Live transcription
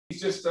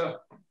he's just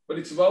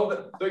ready to roll.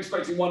 They're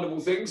expecting wonderful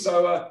things.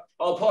 So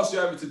I'll pass you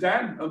over to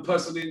Dan and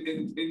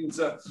personally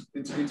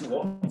into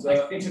what?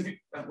 Interview.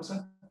 What's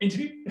that?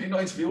 Interview?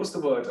 Not interview. What's the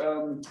word?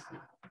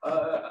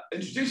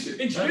 Introduce you.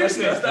 Introduce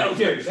me. Thank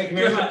you. Thank you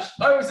very much.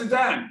 Over to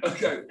Dan.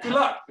 Okay. Good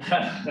luck.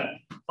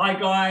 Hi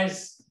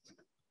guys.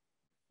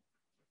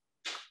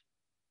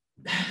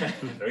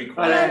 Very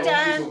quiet.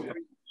 Hello, Dan.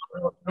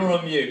 You're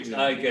on mute.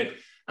 Oh, good.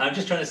 I'm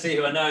just trying to see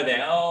who I know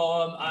there.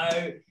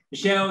 Oh,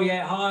 Michelle,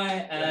 yeah,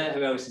 hi.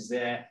 Who else is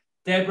there?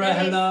 Deborah,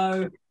 Dennis.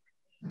 hello.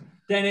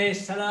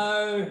 Dennis,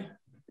 hello.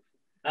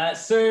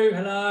 Sue,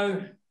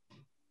 hello.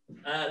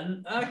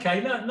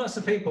 Okay, lots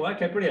of people.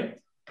 Okay, brilliant.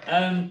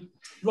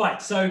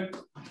 Right, so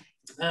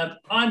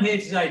I'm here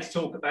today to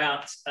talk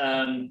about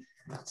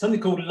something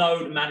called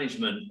load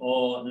management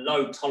or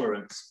load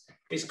tolerance.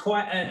 It's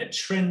quite a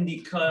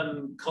trendy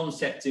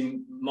concept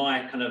in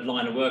my kind of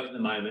line of work at the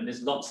moment.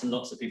 There's lots and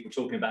lots of people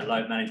talking about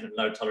load management,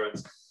 load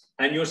tolerance.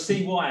 And you'll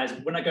see why,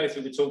 when I go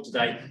through the talk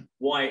today,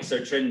 why it's so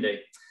trendy.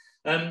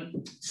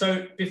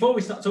 So before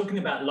we start talking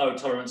about load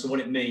tolerance and what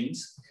it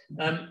means,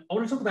 I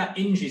want to talk about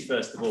injuries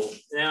first of all.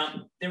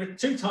 Now, there are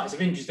two types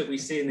of injuries that we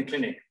see in the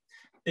clinic.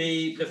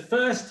 The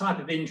first type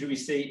of injury we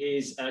see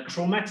is a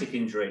traumatic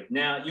injury.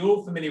 Now, you're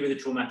all familiar with a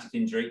traumatic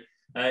injury.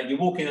 You're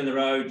walking on the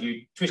road,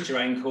 you twist your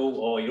ankle,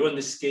 or you're on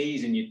the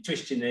skis and you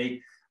twist your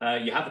knee,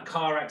 you have a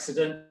car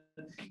accident.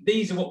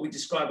 These are what we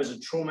describe as a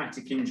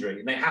traumatic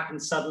injury. They happen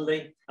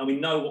suddenly and we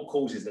know what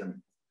causes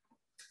them.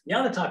 The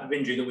other type of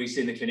injury that we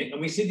see in the clinic,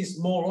 and we see this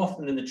more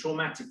often than the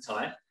traumatic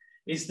type,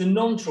 is the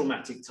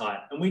non-traumatic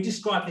type. And we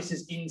describe this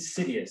as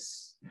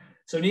insidious.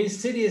 So an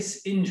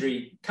insidious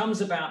injury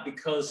comes about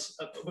because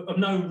of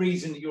no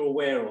reason that you're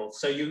aware of.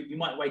 So you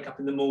might wake up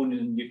in the morning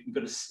and you've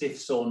got a stiff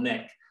sore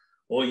neck,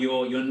 or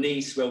your knee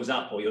swells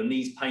up, or your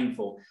knee's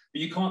painful,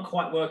 but you can't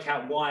quite work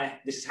out why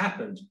this has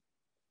happened.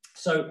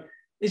 So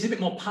it's a bit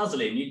more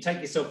puzzling. You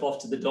take yourself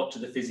off to the doctor,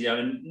 the physio,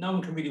 and no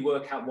one can really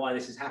work out why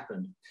this has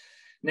happened.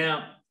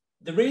 Now,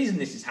 the reason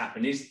this has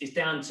happened is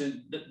down to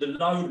the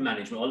load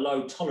management or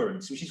load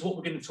tolerance, which is what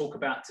we're going to talk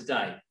about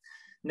today.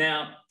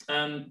 Now,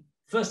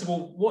 first of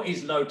all, what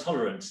is load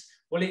tolerance?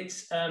 Well,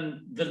 it's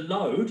the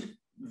load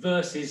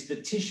versus the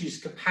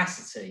tissue's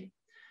capacity.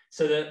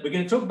 So that we're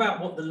going to talk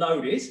about what the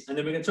load is, and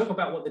then we're going to talk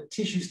about what the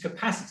tissue's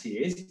capacity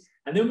is,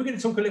 and then we're going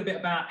to talk a little bit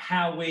about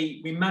how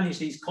we manage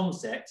these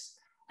concepts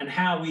and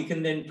how we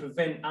can then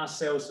prevent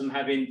ourselves from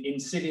having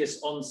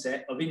insidious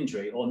onset of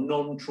injury or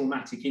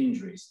non-traumatic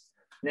injuries.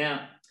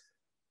 Now,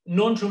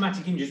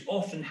 non-traumatic injuries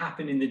often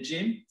happen in the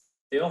gym.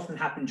 They often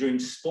happen during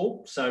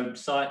sport, so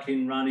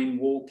cycling, running,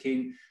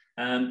 walking,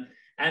 and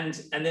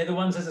they're the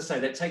ones, as I say,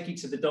 that take you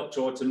to the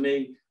doctor or to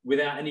me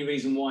without any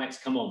reason why it's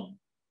come on.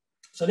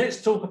 So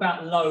let's talk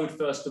about load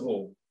first of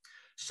all.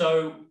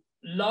 So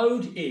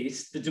load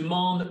is the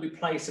demand that we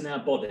place in our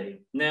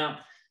body. Now,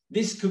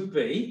 this could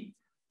be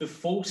the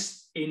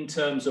force in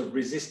terms of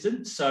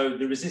resistance. So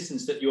the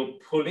resistance that you're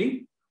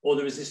pulling, or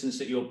the resistance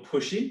that you're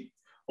pushing,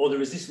 or the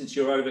resistance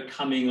you're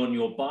overcoming on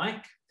your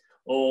bike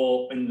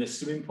or in the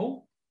swimming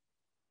pool.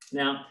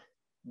 Now,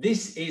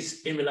 this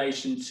is in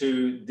relation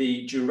to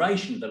the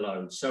duration of the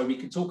load. So we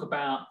can talk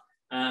about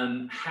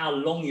how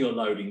long you're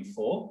loading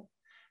for,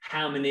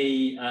 how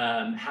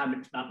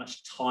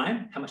much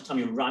time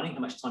you're running, how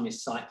much time you're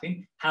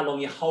cycling, how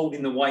long you're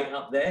holding the weight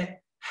up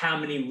there, how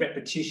many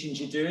repetitions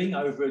you're doing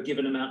over a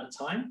given amount of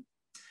time.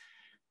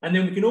 And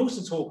then we can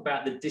also talk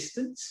about the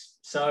distance,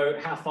 so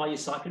how far you're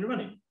cycling and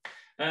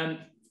running.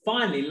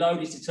 Finally,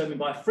 load is determined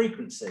by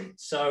frequency.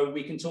 So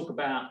we can talk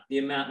about the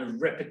amount of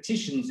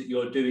repetitions that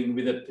you're doing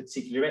with a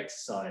particular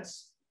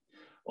exercise,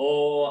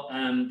 or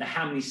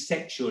how many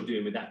sets you're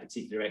doing with that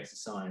particular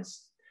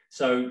exercise.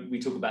 So we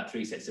talk about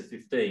 3 sets of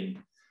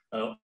 15,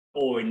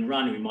 or in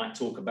running, we might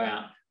talk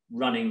about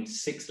running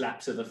 6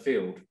 laps of a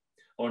field,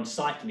 or in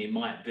cycling, it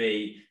might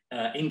be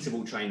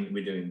interval training that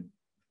we're doing.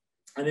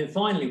 And then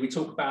finally, we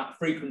talk about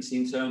frequency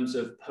in terms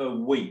of per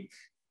week.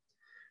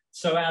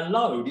 So our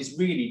load is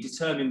really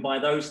determined by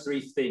those 3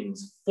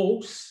 things: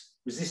 force,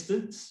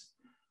 resistance,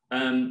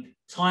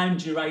 time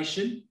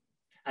duration,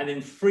 and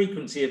then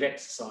frequency of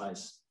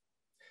exercise.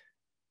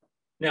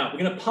 Now, we're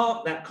going to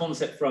park that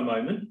concept for a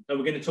moment, and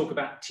we're going to talk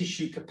about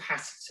tissue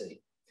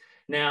capacity.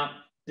 Now,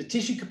 the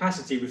tissue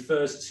capacity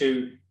refers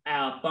to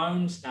our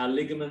bones, our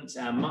ligaments,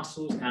 our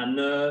muscles, our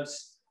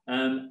nerves,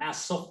 our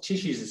soft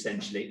tissues,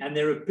 essentially, and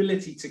their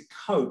ability to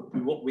cope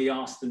with what we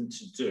ask them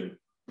to do.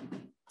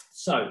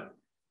 So,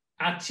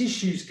 our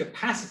tissue's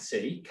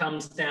capacity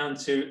comes down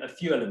to a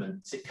few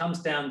elements. It comes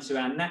down to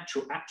our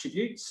natural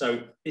attributes.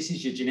 So, this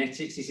is your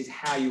genetics, this is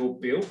how you're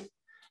built.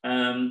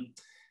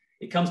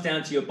 It comes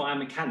down to your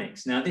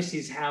biomechanics. Now, this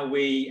is how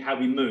we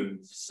move.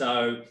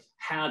 So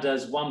how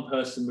does one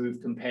person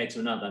move compared to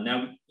another?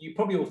 Now, you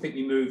probably all think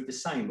we move the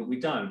same, but we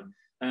don't.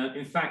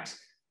 In fact,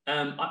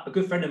 a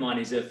good friend of mine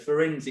is a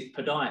forensic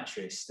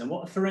podiatrist. And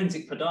what a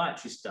forensic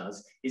podiatrist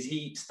does is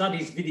he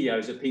studies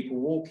videos of people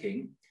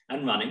walking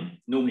and running,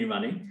 normally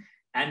running,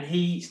 and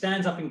he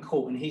stands up in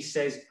court and he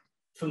says,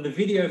 from the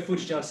video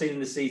footage I've seen in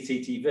the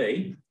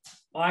CCTV,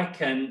 I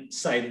can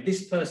say that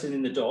this person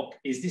in the dock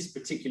is this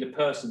particular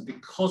person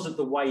because of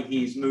the way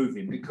he is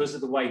moving, because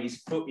of the way his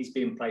foot is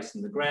being placed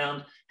on the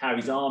ground, how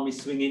his arm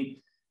is swinging.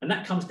 And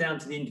that comes down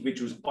to the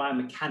individual's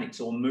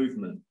biomechanics or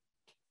movement.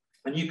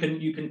 And you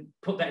can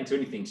put that into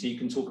anything. So you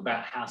can talk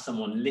about how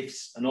someone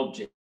lifts an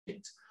object,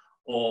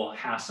 or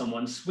how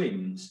someone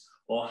swims,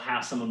 or how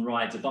someone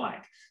rides a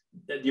bike.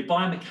 Your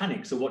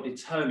biomechanics are what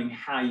determine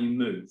how you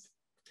move.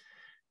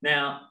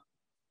 Now,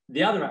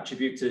 the other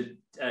attribute to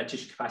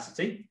tissue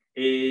capacity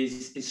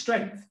is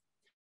strength.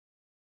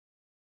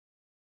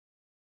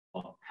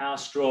 How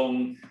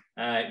strong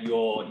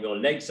your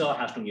legs are,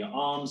 how strong your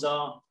arms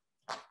are.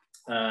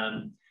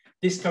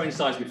 This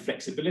coincides with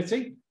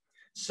flexibility.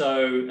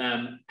 So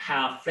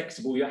how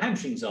flexible your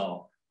hamstrings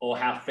are, or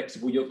how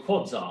flexible your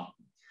quads are.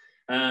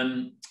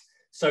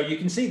 So you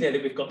can see there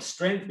that we've got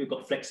strength, we've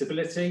got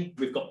flexibility,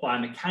 we've got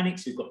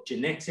biomechanics, we've got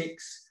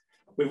genetics.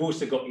 We've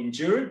also got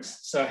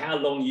endurance, so how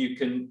long you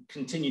can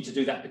continue to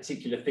do that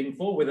particular thing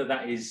for, whether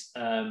that is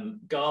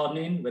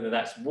gardening, whether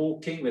that's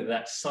walking, whether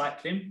that's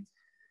cycling.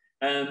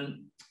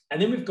 And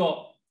then we've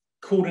got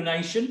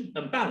coordination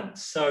and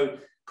balance. So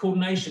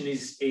coordination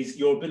is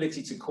your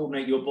ability to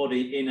coordinate your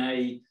body in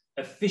an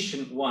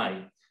efficient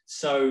way.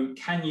 So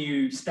can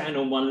you stand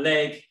on one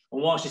leg,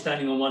 and whilst you're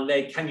standing on one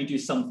leg, can you do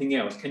something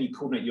else? Can you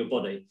coordinate your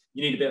body?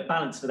 You need a bit of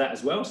balance for that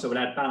as well, so we'll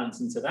add balance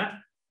into that.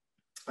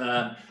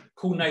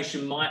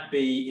 Coordination might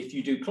be if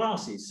you do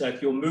classes. So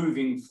if you're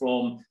moving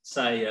from,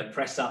 say, a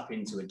press up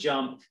into a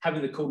jump,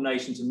 having the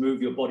coordination to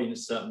move your body in a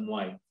certain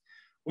way.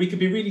 We could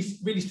be really,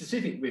 really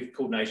specific with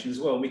coordination as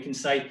well. We can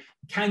say,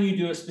 can you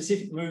do a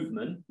specific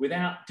movement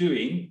without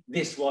doing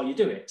this while you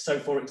do it? So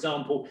for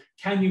example,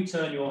 can you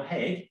turn your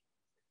head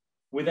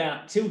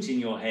without tilting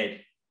your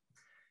head?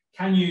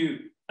 Can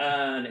you,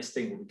 let's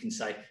think what we can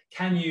say.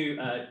 Can you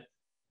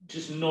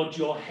just nod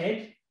your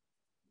head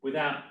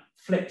without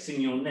flexing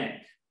your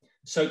neck?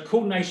 So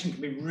coordination can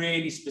be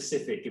really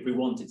specific if we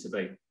want it to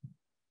be.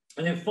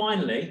 And then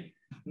finally,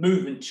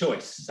 movement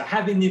choice. So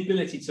having the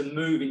ability to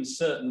move in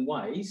certain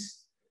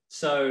ways.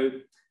 So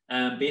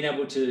being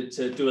able to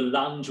do a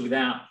lunge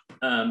without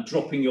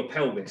dropping your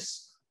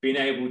pelvis, being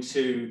able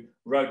to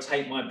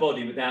rotate my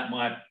body without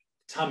my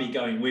tummy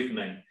going with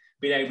me,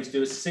 being able to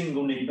do a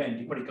single knee bend.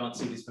 You probably can't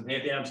see this from here.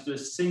 Being able to do a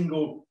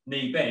single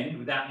knee bend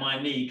without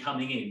my knee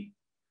coming in.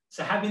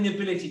 So having the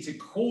ability to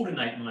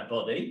coordinate my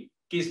body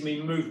gives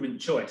me movement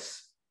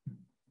choice.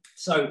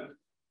 So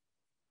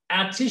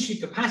our tissue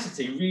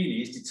capacity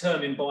really is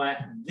determined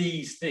by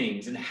these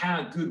things and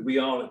how good we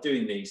are at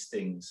doing these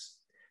things.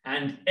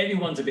 And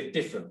everyone's a bit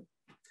different.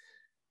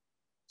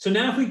 So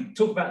now if we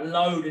talk about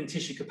load and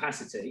tissue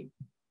capacity,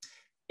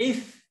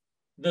 if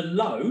the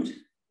load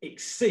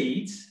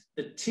exceeds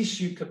the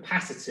tissue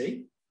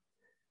capacity,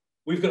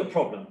 we've got a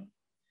problem,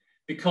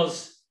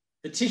 because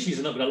the tissues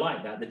are not going to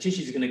like that. The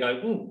tissues are going to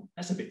go, oh,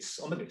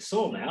 I'm a bit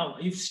sore now.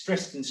 You've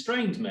stressed and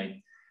strained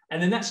me.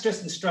 And then that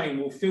stress and strain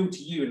will feel to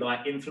you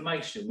like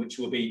inflammation, which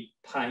will be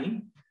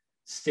pain,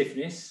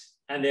 stiffness,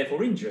 and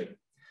therefore injury.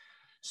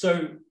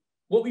 So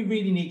what we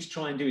really need to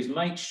try and do is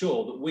make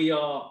sure that we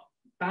are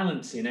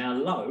balancing our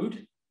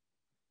load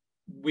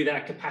with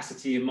our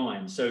capacity in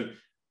mind. So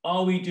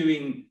are we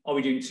doing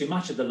too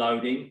much of the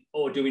loading,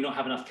 or do we not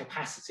have enough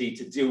capacity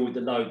to deal with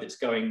the load that's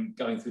going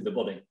through the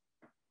body?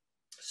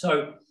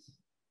 So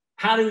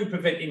how do we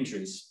prevent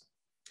injuries?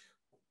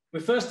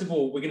 Well, first of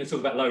all, we're going to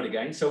talk about load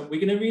again. So we're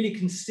going to really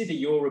consider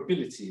your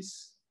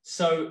abilities.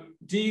 So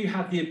do you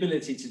have the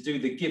ability to do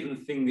the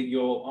given thing that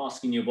you're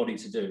asking your body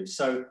to do?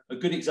 So a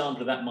good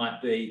example of that might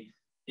be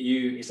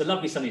it's a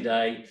lovely sunny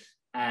day,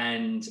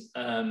 and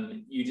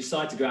you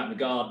decide to go out in the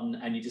garden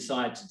and you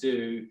decide to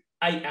do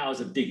 8 hours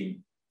of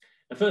digging.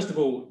 Now, first of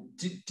all,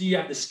 do you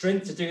have the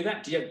strength to do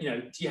that? Do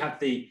you have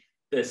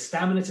the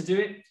stamina to do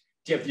it?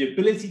 Do you have the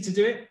ability to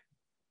do it?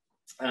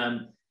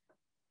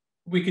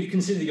 We could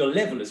consider your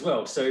level as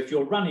well. So if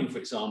you're running, for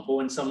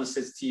example, and someone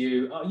says to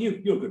you, oh, you're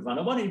a good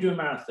runner, why don't you do a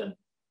marathon?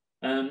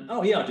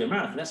 Oh yeah, I'll do a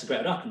marathon, that's a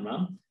great, I can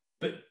run.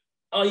 But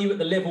are you at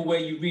the level where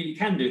you really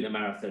can do the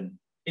marathon?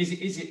 Is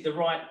it the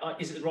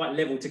right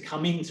level to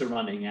come into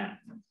running at?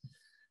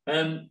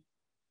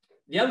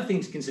 The other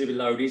thing to consider with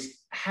load is,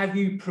 have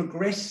you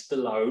progressed the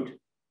load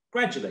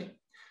gradually?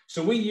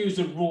 So we use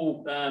a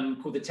rule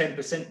called the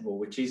 10% rule,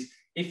 which is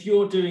if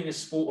you're doing a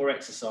sport or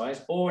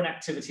exercise or an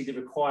activity that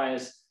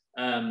requires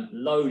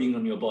loading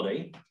on your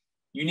body,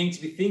 you need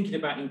to be thinking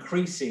about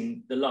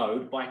increasing the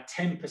load by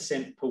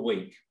 10% per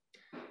week.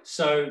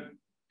 So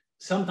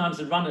sometimes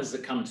the runners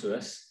that come to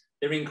us,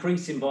 they're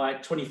increasing by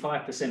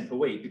 25% per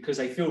week because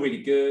they feel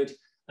really good.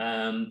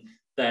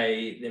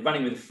 They're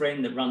running with a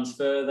friend that runs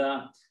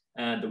further,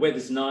 the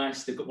weather's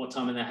nice, they've got more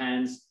time in their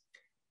hands.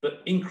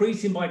 But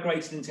increasing by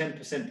greater than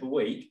 10% per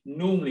week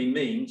normally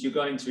means you're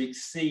going to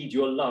exceed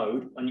your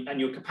load and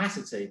your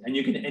capacity, and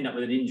you're going to end up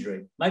with an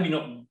injury. Maybe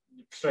not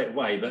straight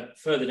away, but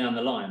further down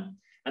the line.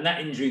 And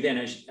that injury then,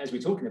 as we're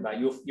talking about,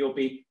 you'll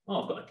be,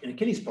 oh, I've got an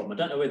Achilles problem. I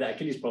don't know where that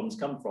Achilles problem's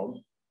come from.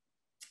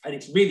 And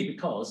it's really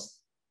because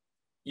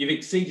you've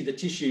exceeded the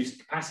tissue's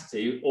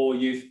capacity, or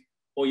you've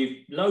or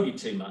you've loaded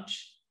too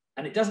much.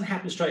 And it doesn't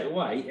happen straight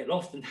away. It'll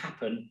often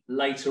happen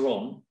later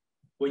on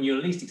when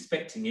you're least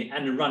expecting it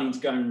and the running's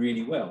going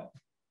really well.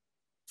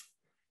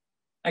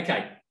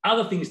 Okay,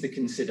 other things to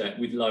consider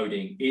with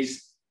loading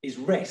is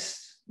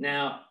rest.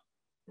 Now,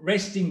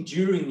 resting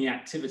during the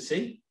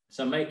activity,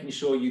 so making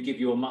sure you give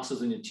your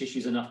muscles and your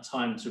tissues enough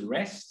time to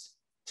rest,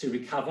 to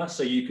recover,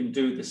 so you can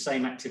do the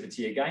same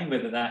activity again,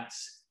 whether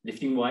that's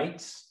lifting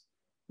weights,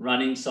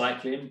 running,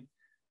 cycling,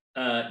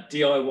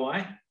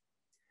 DIY,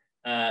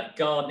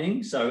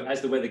 gardening. So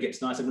as the weather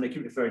gets nice, I'm going to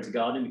keep referring to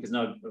gardening because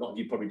I know a lot of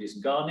you probably do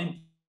some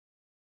gardening.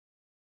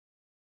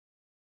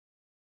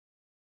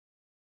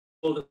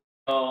 Or that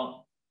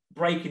are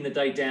breaking the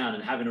day down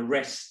and having a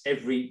rest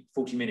every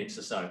 40 minutes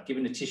or so,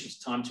 giving the tissues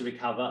time to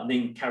recover and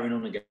then carrying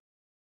on again.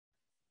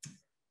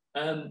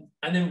 And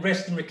then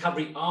rest and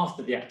recovery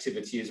after the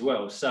activity as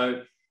well.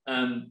 So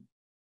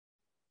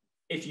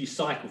if you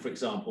cycle, for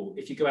example,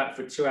 if you go out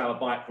for a 2-hour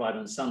bike ride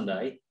on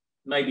Sunday,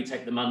 maybe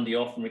take the Monday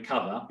off and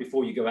recover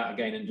before you go out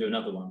again and do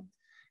another one.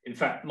 In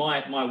fact,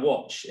 my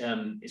watch,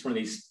 it's one of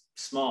these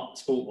smart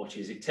sport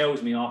watches. It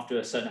tells me after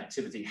a certain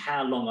activity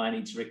how long I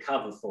need to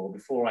recover for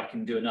before I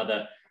can do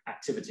another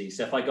activity.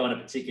 So if I go on a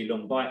particularly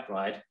long bike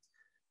ride,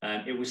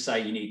 it will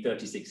say you need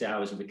 36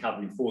 hours of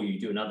recovery before you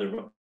do another.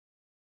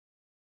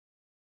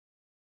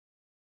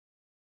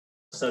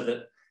 So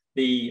that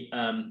the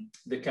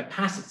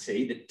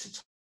capacity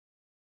that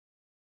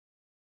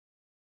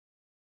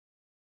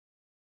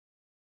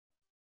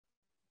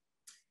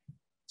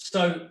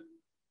so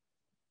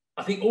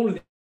I think all of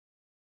it.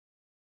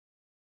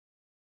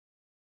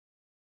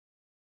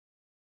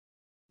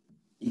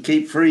 You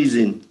keep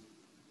freezing.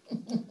 I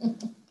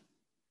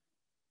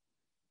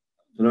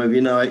don't know if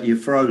you know it, you're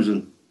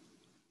frozen.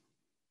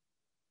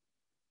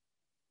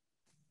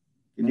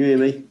 Can you hear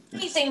me?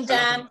 Freezing,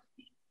 Dan.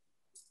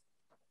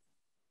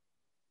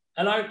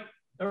 Hello.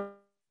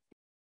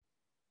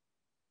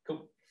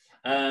 Cool.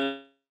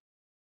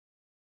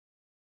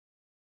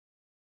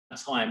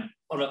 Time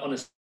on a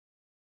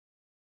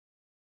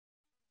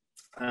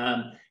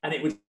and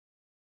it would.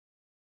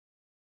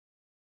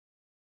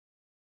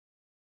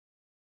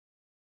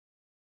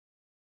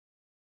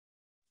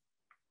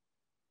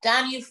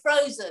 Dan, you've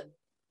frozen.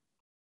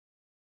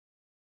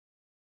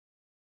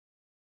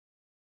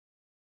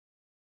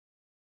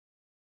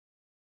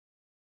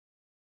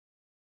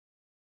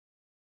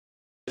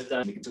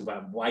 We can talk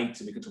about weight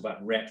and we can talk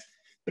about reps,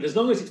 but as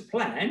long as it's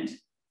planned,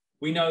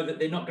 we know that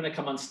they're not going to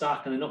come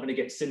unstuck and they're not going to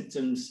get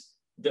symptoms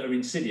that are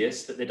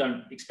insidious that they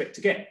don't expect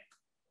to get.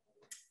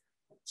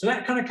 So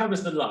that kind of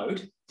covers the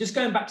load. Just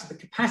going back to the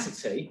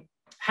capacity,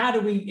 how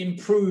do we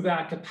improve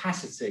our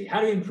capacity?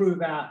 How do we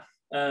improve our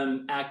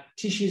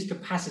tissue's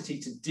capacity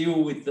to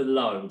deal with the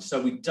load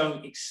so we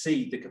don't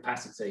exceed the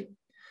capacity?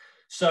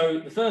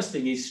 So the first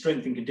thing is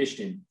strength and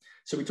conditioning.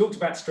 So we talked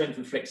about strength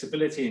and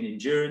flexibility and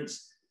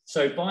endurance.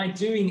 So by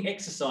doing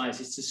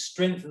exercises to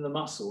strengthen the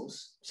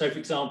muscles, so for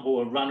example,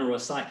 a runner or a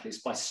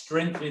cyclist, by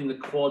strengthening the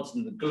quads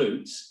and the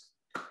glutes,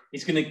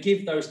 it's going to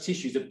give those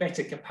tissues a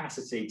better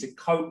capacity to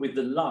cope with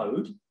the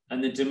load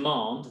and the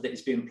demand that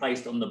is being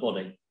placed on the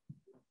body.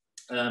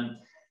 Now,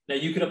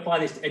 you could apply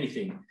this to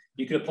anything.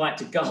 You could apply it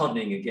to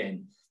gardening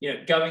again. You know,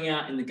 going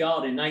out in the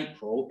garden in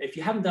April, if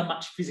you haven't done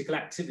much physical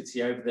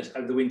activity over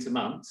the winter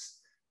months,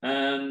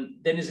 then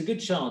there's a good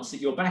chance that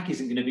your back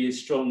isn't going to be as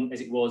strong as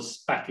it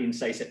was back in,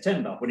 say,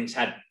 September, when it's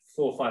had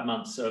 4 or 5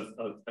 months of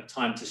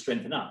time to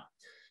strengthen up.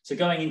 So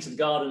going into the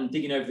garden and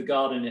digging over the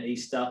garden at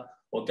Easter,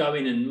 or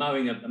going and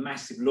mowing a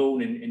massive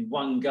lawn in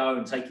one go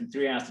and taking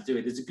 3 hours to do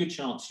it, there's a good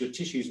chance your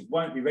tissues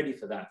won't be ready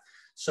for that.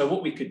 So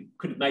what we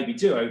could maybe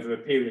do over a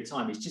period of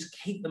time is just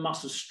keep the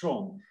muscles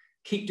strong.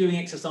 Keep doing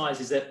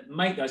exercises that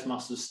make those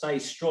muscles stay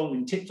strong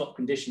in tip-top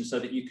condition so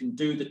that you can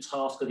do the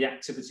task or the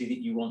activity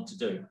that you want to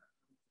do.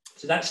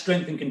 So that's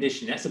strength and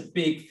conditioning. That's a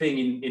big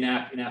thing in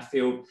our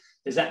field.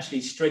 There's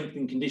actually strength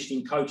and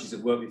conditioning coaches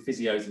that work with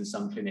physios in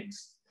some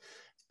clinics.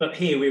 But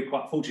here we're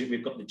quite fortunate.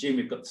 We've got the gym,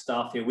 we've got the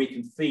staff here. We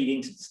can feed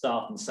into the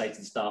staff and say to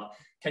the staff,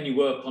 can you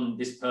work on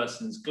this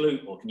person's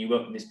glute or can you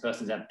work on this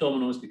person's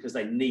abdominals, because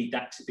they need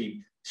that to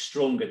be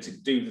stronger to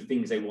do the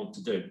things they want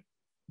to do.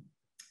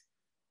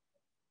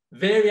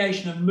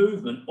 Variation of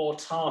movement or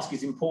task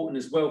is important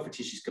as well for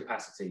tissues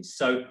capacities.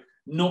 So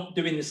not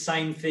doing the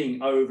same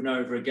thing over and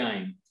over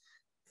again.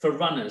 For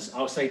runners,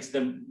 I'll say to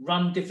them,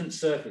 run different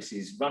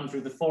surfaces, run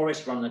through the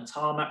forest, run the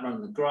tarmac,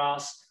 run the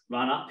grass,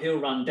 run uphill,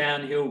 run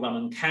downhill, run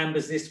on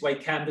canvas this way,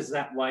 canvas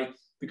that way,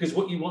 because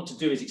what you want to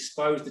do is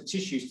expose the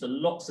tissues to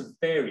lots of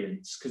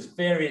variance, because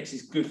variance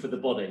is good for the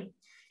body.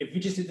 If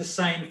you just do the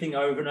same thing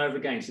over and over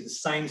again, so the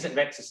same set of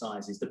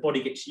exercises, the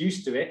body gets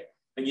used to it,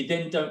 and you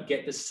then don't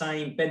get the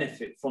same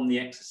benefit from the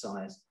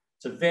exercise.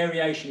 So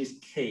variation is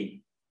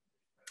key.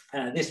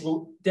 This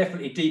will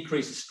definitely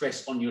decrease the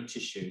stress on your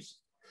tissues.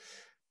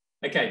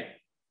 Okay,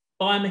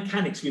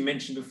 biomechanics we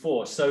mentioned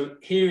before. So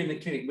here in the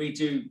clinic, we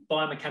do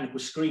biomechanical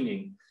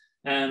screening.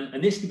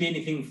 And this could be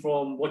anything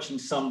from watching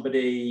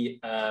somebody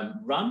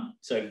run,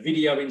 so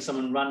videoing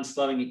someone run,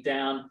 slowing it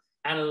down,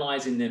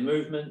 analysing their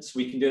movements.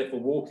 We can do it for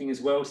walking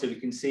as well, so we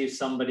can see if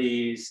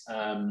somebody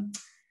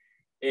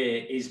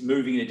is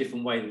moving in a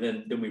different way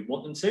than we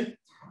want them to.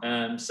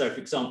 So, for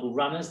example,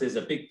 runners, there's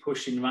a big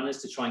push in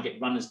runners to try and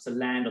get runners to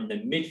land on their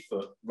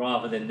midfoot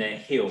rather than their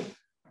heel.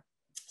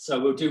 So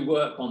we'll do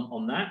work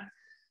on that.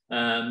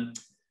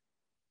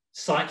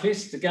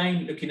 Cyclists,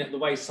 again, looking at the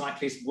way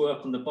cyclists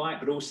work on the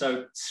bike, but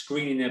also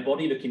screening their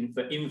body, looking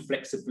for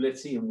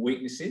inflexibility and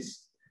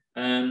weaknesses.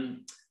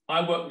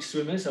 I work with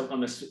swimmers.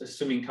 I'm a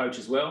swimming coach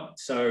as well.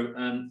 So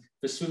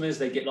for swimmers,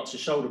 they get lots of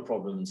shoulder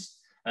problems.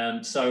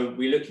 So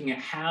we're looking at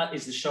how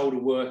is the shoulder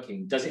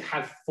working? Does it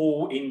have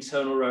full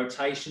internal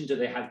rotation? Do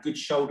they have good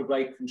shoulder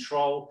blade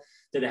control?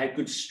 Do they have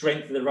good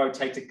strength of the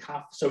rotator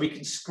cuff? So we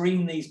can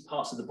screen these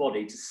parts of the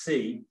body to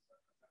see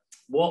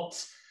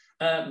what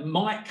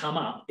might come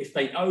up if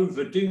they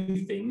overdo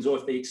things or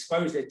if they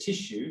expose their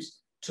tissues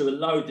to a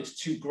load that's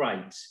too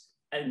great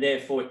and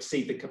therefore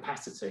exceed the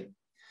capacity.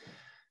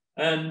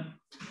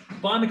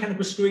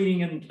 Biomechanical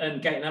screening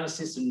and gait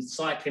analysis and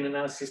cycling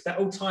analysis, that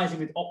all ties in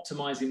with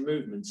optimizing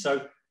movement.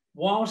 So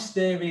whilst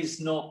there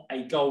is not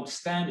a gold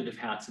standard of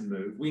how to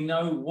move, we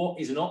know what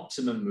is an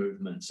optimum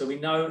movement. So we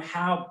know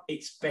how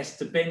it's best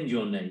to bend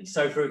your knee.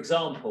 So for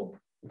example,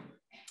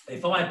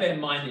 if I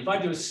bend my knee, if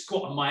I do a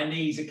squat and my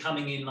knees are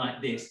coming in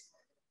like this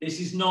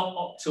is not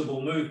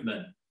optimal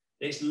movement.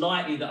 It's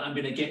likely that I'm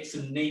going to get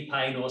some knee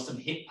pain or some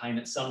hip pain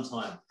at some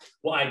time.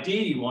 What I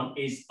ideally want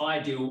is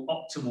ideal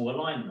optimal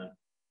alignment.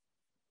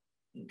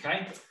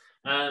 Okay.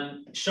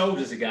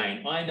 Shoulders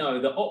again. I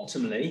know that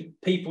optimally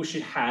people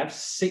should have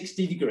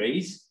 60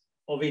 degrees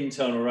of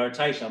internal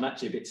rotation. I'm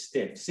actually a bit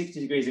stiff. 60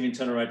 degrees of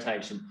internal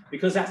rotation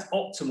because that's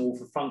optimal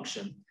for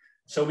function.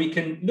 So we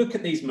can look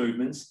at these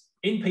movements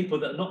in people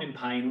that are not in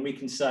pain and we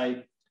can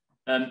say,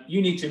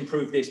 you need to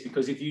improve this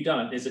because if you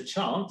don't, there's a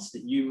chance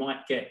that you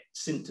might get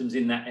symptoms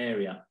in that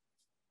area.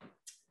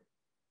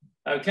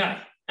 Okay,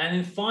 and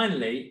then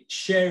finally,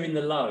 sharing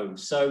the load.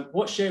 So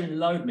what sharing the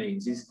load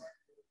means is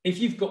if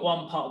you've got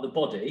one part of the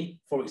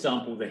body, for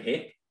example, the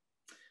hip,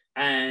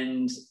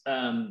 and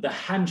the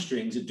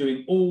hamstrings are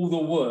doing all the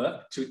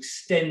work to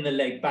extend the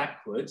leg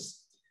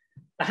backwards,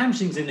 the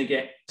hamstrings are going to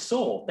get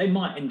sore. They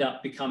might end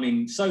up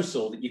becoming so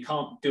sore that you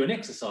can't do an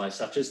exercise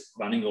such as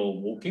running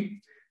or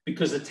walking,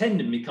 because the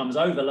tendon becomes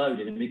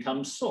overloaded and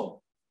becomes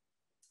sore.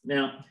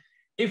 Now,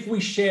 if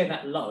we share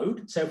that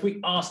load, so if we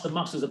ask the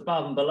muscles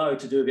above and below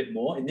to do a bit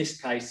more, in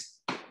this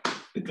case,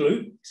 the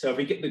glute, so if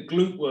we get the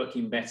glute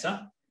working better,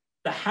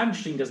 the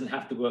hamstring doesn't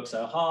have to work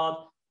so hard,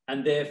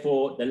 and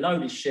therefore the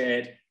load is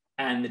shared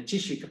and the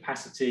tissue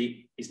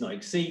capacity is not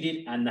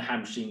exceeded and the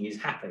hamstring is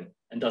happy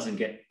and doesn't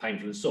get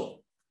painful and sore.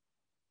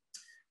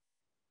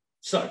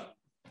 So,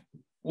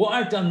 what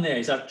I've done there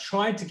is I've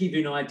tried to give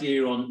you an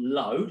idea on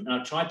load and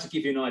I've tried to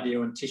give you an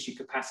idea on tissue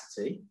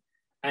capacity.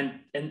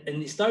 And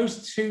it's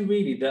those two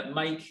really that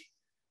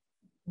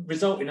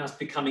result in us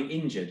becoming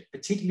injured,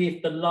 particularly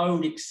if the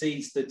load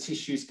exceeds the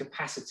tissue's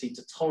capacity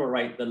to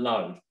tolerate the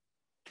load.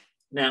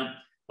 Now, I'm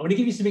going to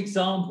give you some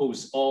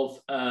examples of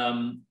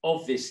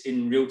this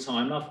in real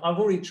time. I've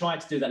already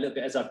tried to do that a little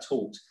bit as I've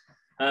talked.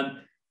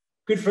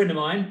 Good friend of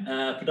mine,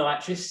 a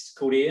podiatrist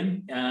called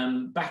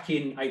Ian, back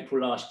in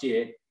April last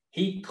year,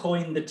 he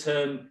coined the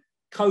term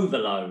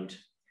coverload.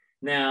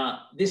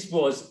 Now, this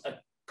was a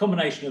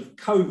combination of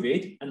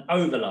COVID and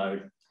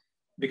overload,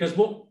 because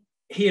what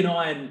he and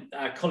I and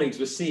our colleagues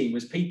were seeing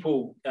was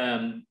people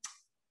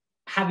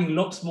having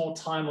lots more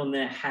time on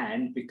their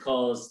hand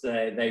because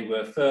they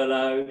were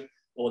furloughed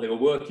or they were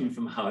working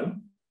from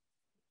home.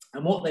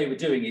 And what they were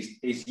doing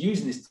is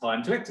using this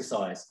time to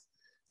exercise.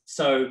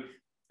 So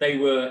they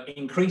were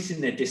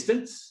increasing their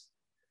distance.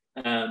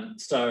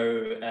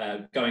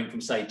 Going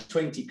from, say,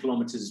 20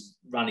 kilometers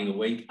running a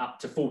week up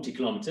to 40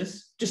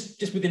 kilometers,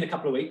 just within a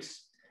couple of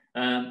weeks.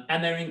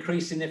 And they're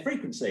increasing their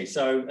frequency.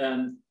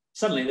 So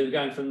suddenly they were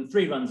going from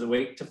 3 runs a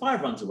week to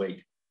 5 runs a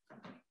week.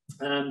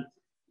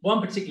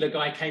 One particular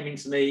guy came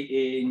into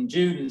me in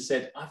June and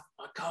said,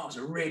 my calves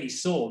are really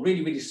sore,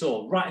 really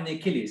sore, right in the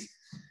Achilles.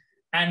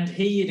 And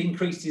he had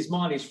increased his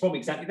mileage from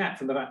exactly that,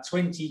 from about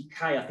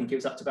 20K, I think it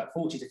was, up to about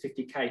 40 to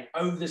 50K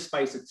over the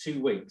space of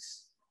 2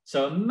 weeks.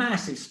 So a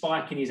massive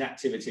spike in his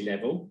activity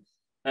level.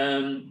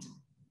 And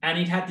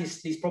he'd had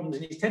these problems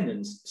in his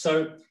tendons.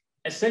 So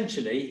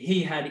essentially,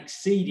 he had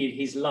exceeded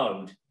his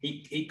load.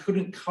 He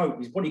couldn't cope,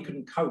 his body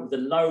couldn't cope with the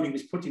load he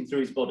was putting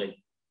through his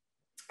body.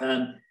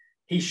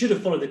 He should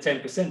have followed the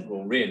 10%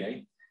 rule,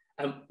 really.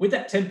 With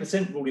that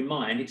 10% rule in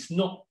mind, it's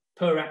not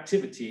per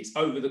activity, it's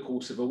over the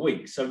course of a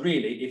week. So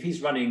really, if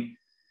he's running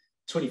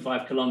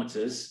 25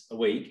 kilometers a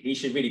week, he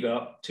should really go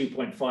up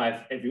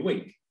 2.5 every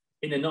week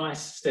in a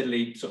nice,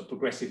 steadily sort of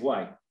progressive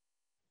way.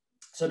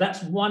 So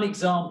that's one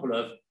example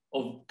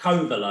of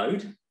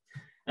coverload,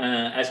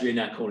 as we're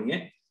now calling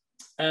it.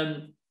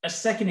 A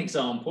second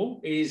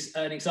example is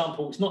an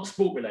example, it's not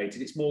sport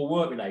related, it's more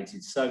work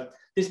related. So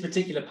this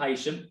particular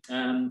patient,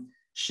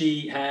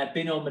 she had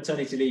been on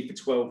maternity leave for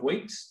 12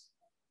 weeks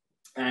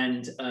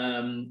and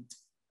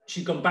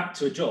she'd gone back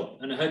to a job,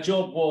 and her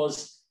job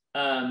was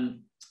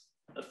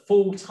a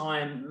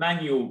full-time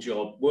manual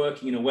job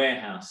working in a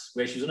warehouse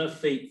where she was on her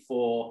feet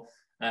for,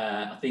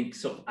 I think,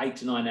 sort of 8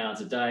 to 9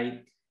 hours a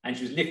day. And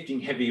she was lifting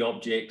heavy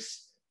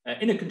objects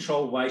in a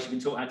controlled way. She'd been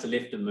taught how to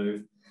lift and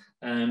move.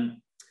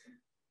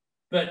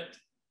 But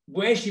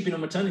where she'd been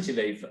on maternity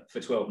leave for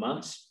 12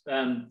 months,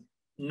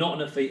 not on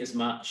her feet as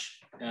much,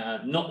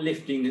 not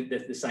lifting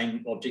the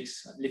same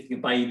objects, lifting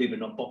a baby but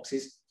not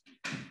boxes,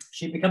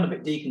 she'd become a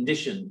bit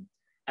deconditioned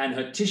and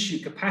her tissue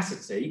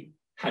capacity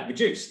had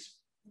reduced.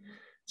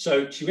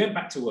 So she went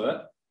back to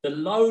work. The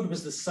load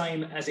was the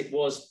same as it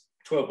was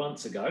 12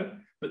 months ago,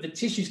 but the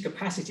tissue's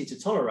capacity to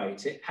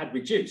tolerate it had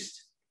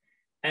reduced.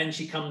 And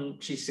she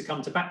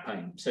succumbed to back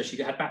pain. So she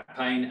had back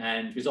pain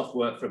and was off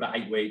work for about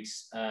 8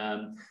 weeks.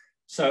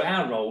 So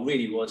our role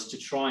really was to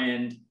try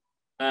and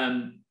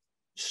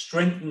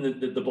strengthen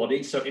the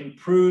body, so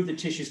improve the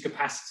tissue's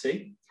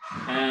capacity,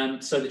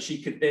 so that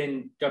she could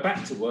then go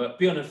back to work,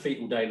 be on her feet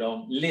all day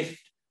long, lift,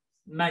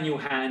 manual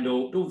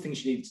handle, all the things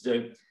she needed to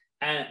do.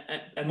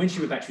 And when she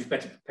went back, she was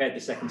better prepared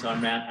the second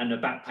time round, and her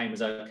back pain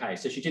was okay.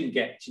 So she didn't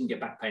get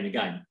back pain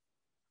again.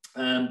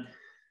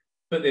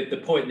 But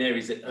the point there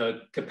is that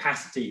her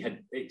capacity had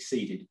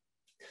exceeded.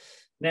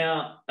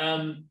 Now,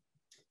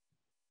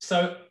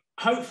 so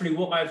hopefully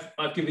what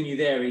I've given you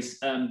there is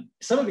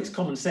some of it's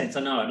common sense, I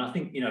know, and I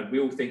think, you know, we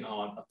all think,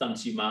 oh, I've done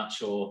too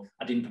much, or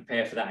I didn't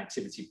prepare for that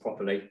activity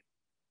properly.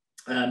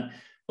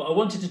 But I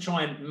wanted to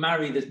try and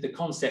marry the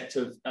concept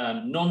of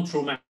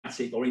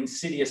non-traumatic or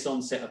insidious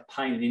onset of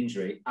pain and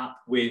injury up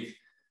with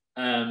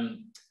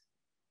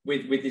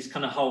this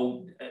kind of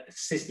whole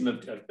system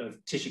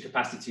of tissue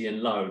capacity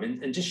and load,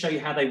 and just show you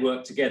how they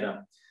work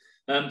together.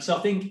 So I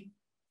think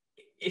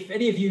if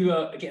any of you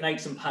are getting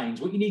aches and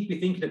pains, what you need to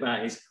be thinking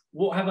about is,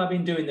 what have I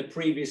been doing the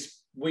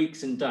previous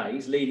weeks and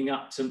days leading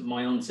up to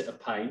my onset of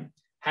pain?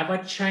 Have I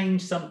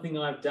changed something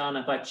I've done?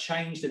 Have I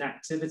changed an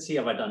activity?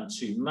 Have I done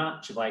too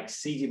much? Have I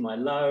exceeded my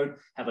load?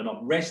 Have I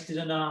not rested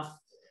enough?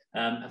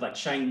 Have I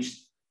changed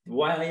the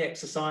way I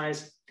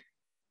exercise?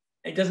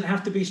 It doesn't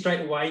have to be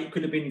straight away. It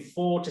could have been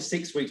 4 to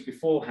 6 weeks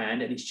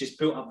beforehand, and it's just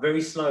built up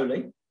very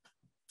slowly.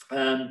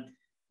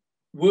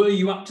 Were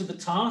you up to the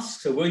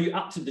task? So were you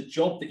up to the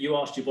job that you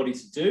asked your body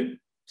to do?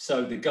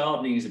 So the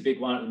gardening is a big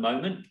one at the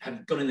moment. Have you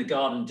gone in the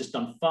garden and just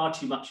done far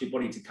too much for your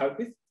body to cope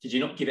with? Did you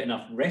not give it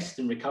enough rest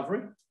and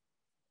recovery?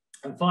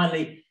 And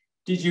finally,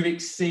 did you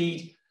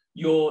exceed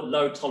your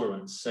load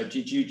tolerance? So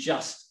did you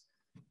just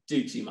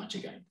do too much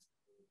again?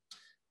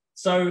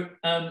 So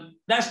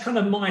that's kind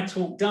of my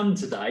talk done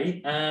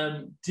today.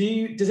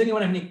 Does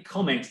anyone have any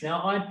comments?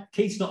 Now,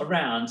 Keith's not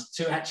around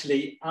to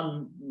actually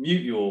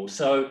unmute you all.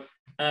 So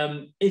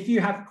if you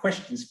have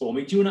questions for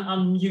me, do you want to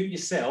unmute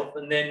yourself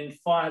and then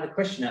fire the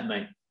question at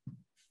me?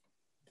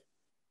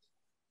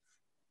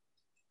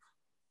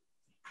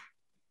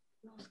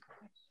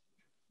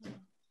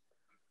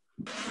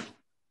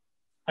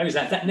 Who's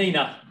that? Is that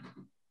Nina?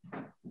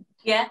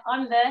 Yeah,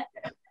 I'm there.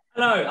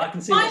 Hello, I can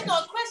see. Mine's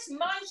not a question,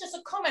 mine's just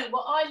a comment.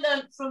 What I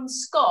learned from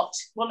Scott,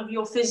 one of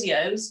your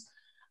physios,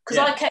 because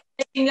I kept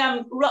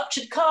getting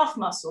ruptured calf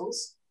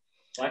muscles.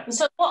 Right. And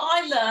so what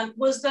I learned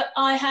was that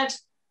I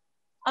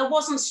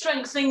wasn't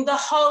strengthening the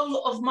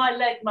whole of my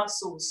leg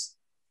muscles.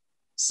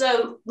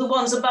 So the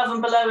ones above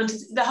and below, and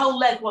the whole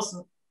leg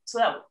wasn't.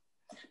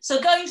 So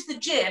going to the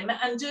gym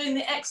and doing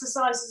the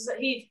exercises that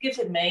he'd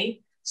given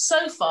me,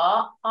 so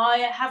far, I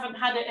haven't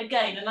had it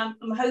again, and I'm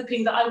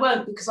hoping that I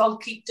won't, because I'll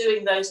keep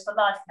doing those for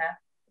life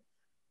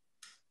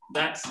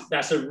now.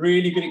 That's a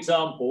really good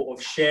example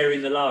of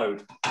sharing the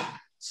load.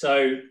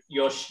 So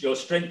you're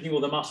strengthening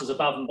all the muscles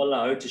above and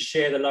below to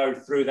share the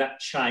load through that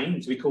chain,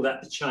 so we call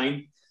that the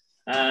chain,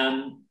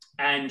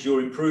 and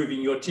you're improving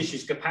your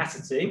tissue's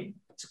capacity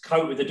to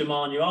cope with the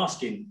demand you're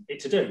asking it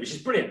to do, which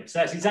is brilliant. So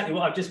that's exactly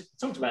what I've just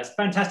talked about. It's a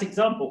fantastic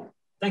example.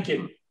 Thank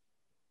you.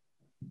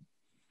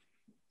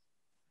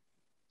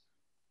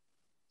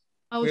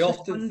 I was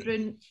just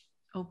wondering.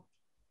 Oh,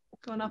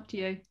 go on, up to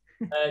you.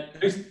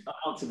 Who's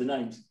answered the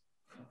names?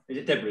 Is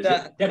it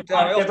Deborah?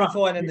 I often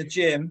find in the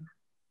gym.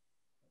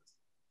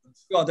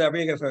 Go on, Deborah,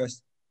 you go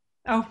first.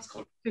 Oh,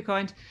 too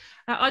kind.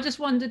 I just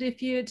wondered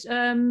if you'd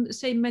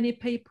seen many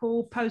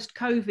people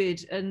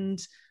post-COVID and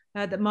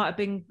that might have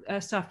been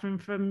suffering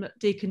from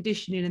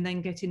deconditioning and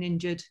then getting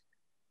injured.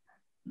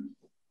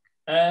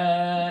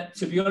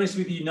 To be honest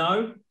with you,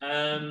 no.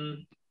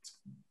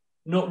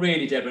 Not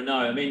really, Deborah, no.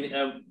 I mean,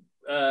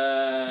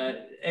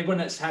 everyone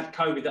that's had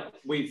COVID that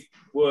we've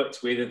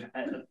worked with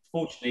have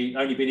fortunately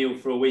only been ill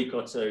for a week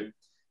or two.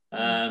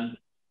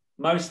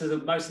 Most of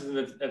them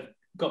have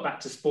got back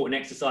to sport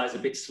and exercise a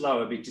bit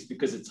slower just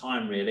because of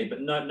time, really.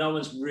 But no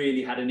one's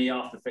really had any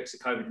after effects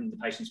of COVID in the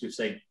patients we've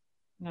seen.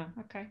 No,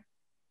 okay.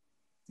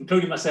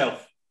 Including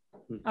myself.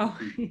 Oh.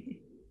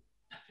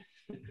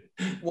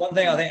 One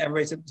thing I think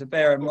everybody to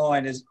bear in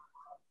mind is,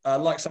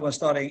 like someone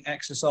starting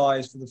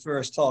exercise for the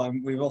first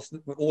time,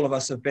 all of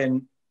us have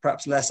been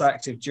perhaps less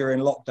active during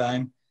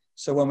lockdown.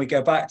 So when we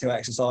go back to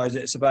exercise,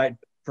 it's about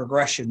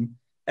progression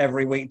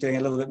every week, doing a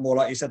little bit more.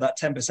 Like you said, that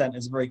 10%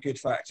 is a very good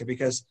factor,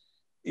 because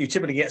you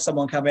typically get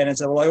someone come in and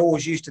say, well, I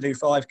always used to do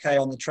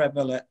 5K on the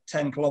treadmill at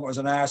 10 kilometers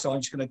an hour, so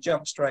I'm just going to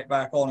jump straight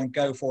back on and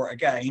go for it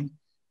again.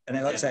 And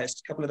then, like I say,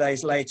 it's a couple of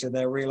days later,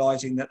 they're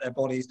realizing that their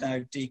body's now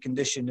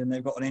deconditioned and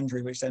they've got an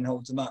injury which then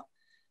holds them up.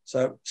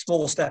 So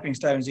small stepping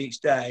stones each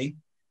day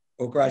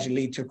will gradually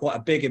lead to quite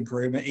a big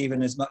improvement,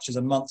 even as much as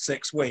a month,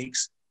 6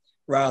 weeks,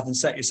 rather than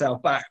set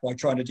yourself back by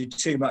trying to do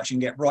too much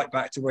and get right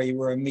back to where you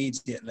were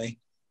immediately.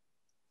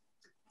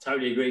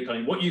 Totally agree,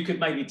 Colin. What you could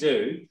maybe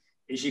do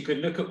is you could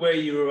look at where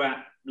you were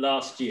at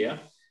last year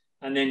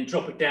and then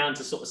drop it down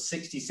to sort of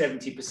 60,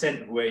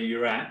 70% of where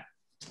you're at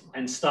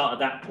and start at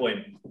that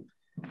point.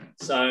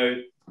 So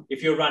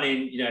if you're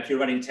running, you know, if you're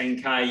running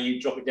 10K, you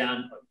drop it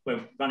down. Well,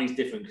 running's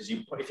different because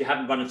if you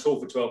haven't run at all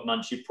for 12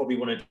 months, you'd probably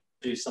want to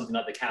do something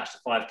like the couch to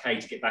 5K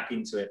to get back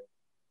into it.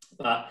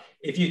 But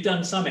if you've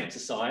done some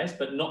exercise,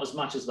 but not as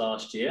much as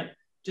last year,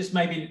 just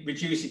maybe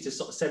reduce it to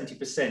sort of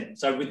 70%.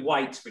 So with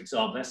weights, for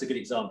example, that's a good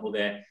example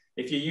there.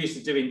 If you're used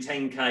to doing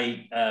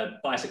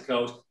 10K bicep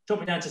curls,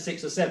 drop it down to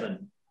 6 or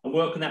 7 and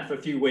work on that for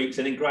a few weeks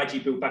and then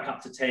gradually build back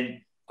up to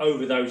 10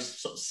 over those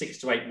sort of 6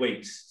 to 8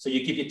 weeks. So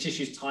you give your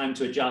tissues time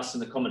to adjust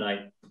and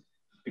accommodate,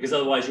 because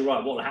otherwise you're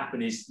right, what will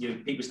happen is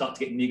people start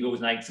to get niggles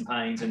and aches and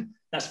pains, and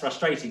that's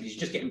frustrating because you're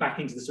just getting back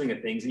into the swing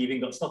of things and you've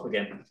even got to stop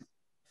again.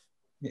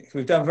 Yeah,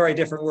 we've done very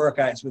different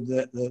workouts with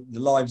the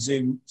live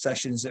Zoom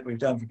sessions that we've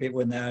done for people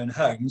in their own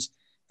homes.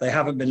 They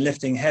haven't been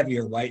lifting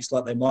heavier weights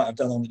like they might have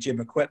done on the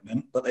gym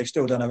equipment, but they've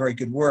still done a very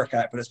good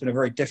workout, but it's been a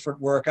very different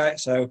workout.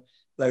 So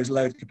those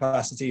load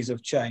capacities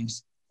have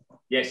changed.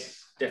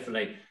 Yes,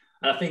 definitely.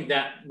 And I think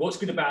that what's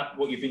good about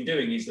what you've been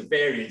doing is the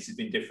variance has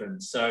been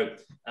different. So,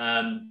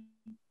 and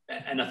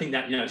I think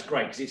that, you know, it's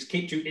great because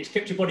it's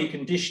kept your body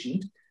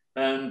conditioned,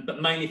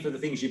 but mainly for the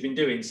things you've been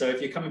doing. So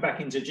if you're coming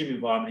back into a gym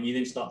environment and you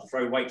then start to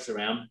throw weights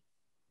around,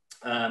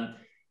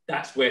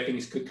 that's where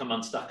things could come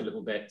unstuck a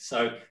little bit.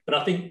 So, but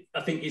I think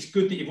it's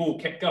good that you've all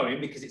kept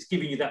going because it's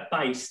giving you that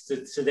base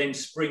to then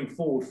spring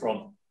forward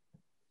from.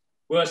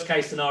 Worst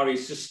case scenario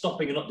is just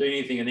stopping and not doing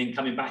anything and then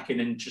coming back in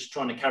and just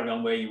trying to carry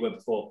on where you were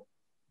before.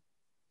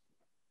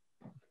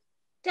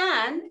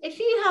 Dan, if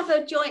you have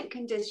a joint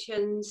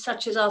condition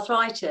such as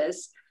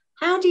arthritis,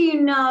 how do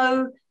you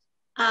know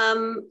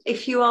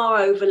if you are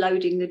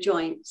overloading the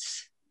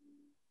joints?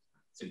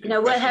 You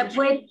know, how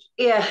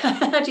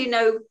do you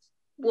know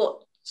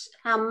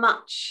how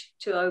much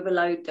to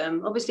overload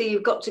them? Obviously,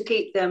 you've got to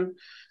keep them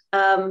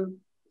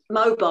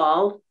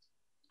mobile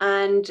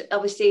and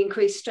obviously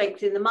increase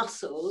strength in the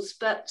muscles,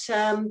 but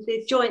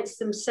the joints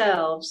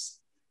themselves.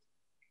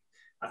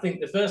 I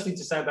think the first thing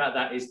to say about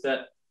that is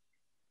that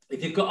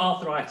if you've got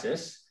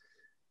arthritis,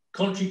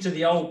 contrary to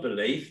the old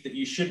belief that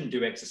you shouldn't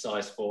do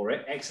exercise for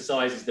it,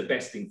 exercise is the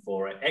best thing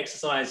for it.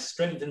 Exercise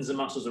strengthens the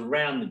muscles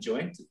around the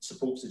joint,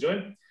 supports the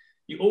joint.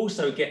 You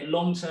also get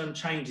long-term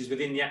changes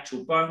within the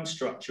actual bone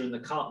structure and the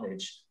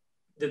cartilage,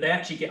 that they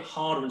actually get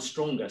harder and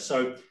stronger.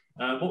 So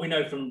what we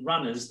know from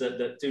runners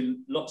that do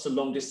lots of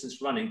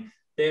long-distance running,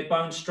 their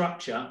bone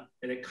structure,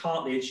 their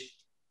cartilage,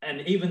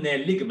 and even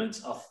their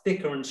ligaments are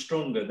thicker and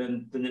stronger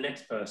than the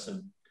next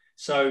person.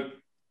 So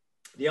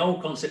the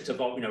old concept of,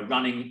 you know,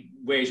 running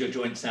wears your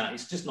joints out,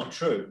 it's just not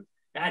true.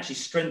 It actually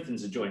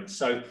strengthens the joints.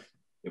 So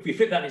if we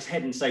flip that in its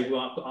head and say,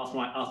 well, I've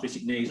got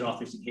arthritic knees or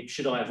arthritic hips,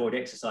 should I avoid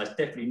exercise?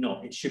 Definitely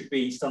not. It should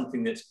be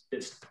something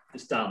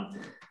that's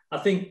done. I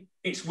think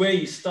it's where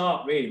you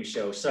start really,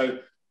 Michelle. So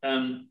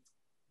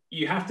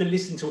you have to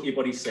listen to what your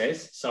body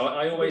says. So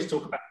I always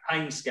talk about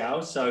pain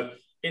scales. So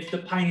if the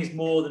pain is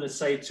more than,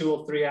 say, 2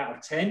 or 3 out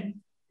of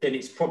 10, then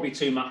it's probably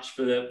too much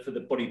for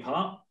the body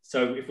part.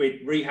 So if we're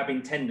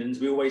rehabbing tendons,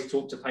 we always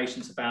talk to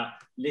patients about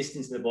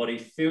listening to the body.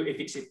 Feel if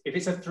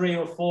it's a 3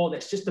 or 4,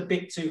 that's just a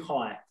bit too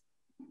high.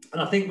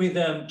 And I think with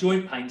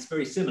joint pain, it's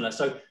very similar.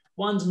 So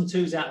 1s and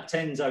 2s out of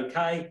 10 is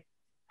okay.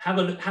 Have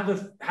a look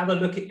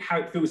at how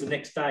it feels the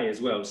next day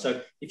as well.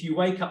 So if you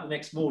wake up the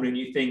next morning and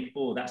you think,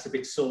 oh, that's a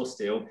bit sore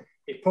still,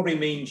 it probably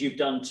means you've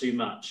done too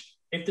much.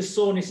 If the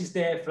soreness is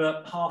there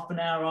for half an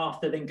hour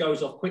after, then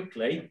goes off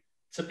quickly,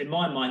 so in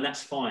my mind,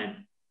 that's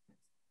fine.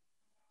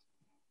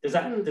 Does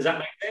that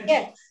make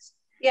sense?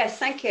 Yes,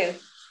 thank you.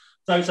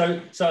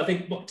 So I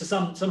think to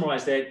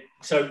summarise there,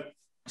 so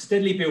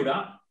steadily build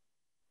up,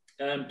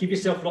 give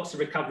yourself lots of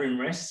recovery and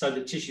rest so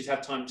the tissues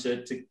have time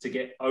to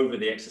get over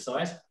the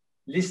exercise.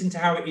 Listen to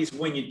how it is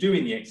when you're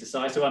doing the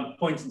exercise. So I'm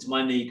pointing to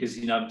my knee because,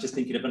 you know, I'm just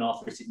thinking of an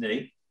arthritic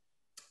knee.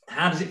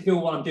 How does it feel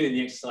while I'm doing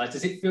the exercise?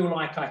 Does it feel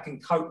like I can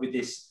cope with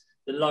the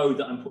load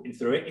that I'm putting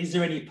through it? Is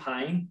there any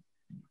pain?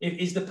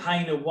 Is the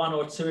pain a 1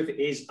 or 2? If it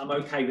is, I'm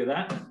okay with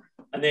that.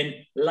 And then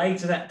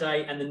later that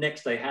day and the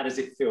next day, how does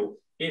it feel?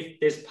 If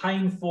there's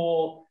pain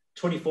for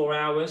 24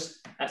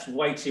 hours, that's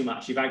way too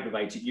much. You've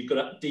aggravated. You've got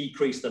to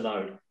decrease the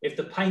load. If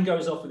the pain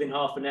goes off within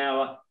half an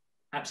hour,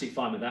 absolutely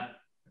fine with that.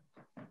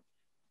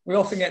 We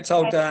often get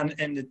told, Dan,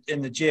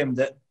 in the gym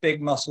that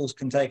big muscles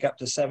can take up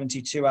to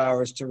 72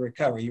 hours to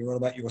recover. You're all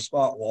about your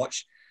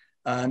smartwatch.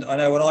 And I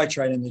know when I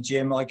train in the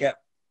gym, I get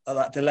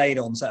that delayed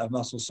onset of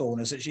muscle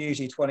soreness. It's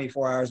usually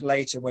 24 hours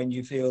later when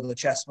you feel the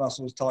chest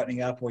muscles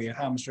tightening up or your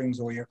hamstrings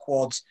or your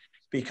quads.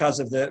 because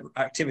of the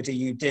activity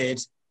you did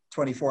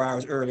 24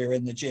 hours earlier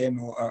in the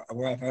gym or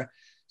wherever.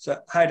 So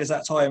how does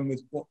that tie in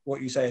with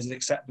what you say is an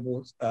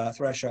acceptable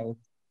threshold?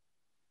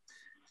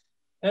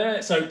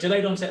 So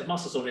delayed onset of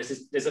muscle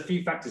soreness, there's a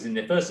few factors in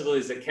there. First of all,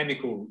 there's a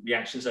chemical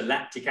reaction, so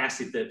lactic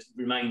acid that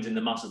remains in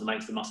the muscles that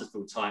makes the muscles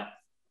feel tight.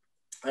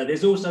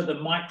 There's also the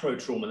micro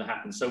trauma that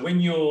happens. So when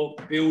you're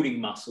building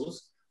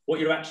muscles, what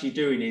you're actually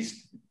doing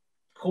is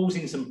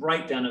causing some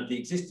breakdown of the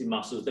existing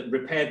muscles that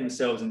repair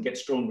themselves and get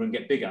stronger and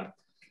get bigger.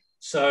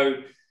 So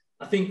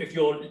I think if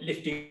you're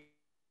lifting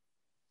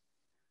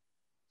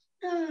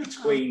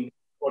between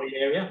body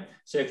area,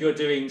 so if you're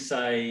doing,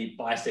 say,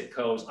 bicep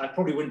curls, I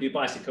probably wouldn't do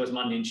bicep curls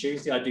Monday and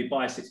Tuesday. I'd do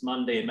biceps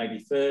Monday and maybe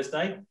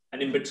Thursday.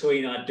 And in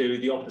between, I'd do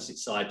the opposite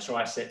side,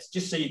 triceps,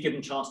 just so you give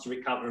them a chance to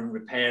recover and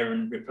repair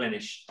and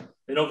replenish.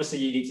 Then obviously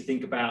you need to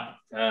think about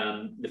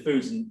the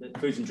foods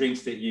and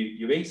drinks that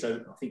you eat.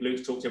 So I think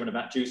Luke's talked to everyone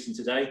about juicing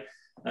today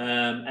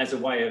as a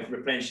way of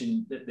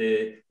replenishing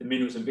the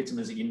minerals and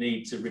vitamins that you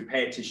need to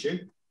repair tissue.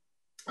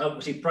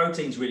 Obviously,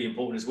 protein is really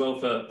important as well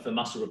for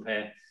muscle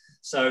repair.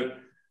 So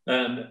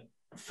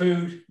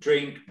food,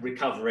 drink,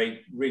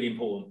 recovery, really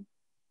important.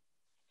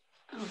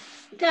 Oh,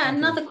 Dan,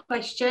 another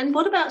question.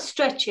 What about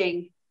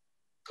stretching?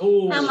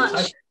 Oh, how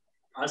much?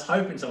 I was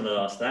hoping someone would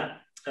ask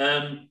that.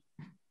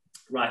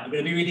 Right, I'm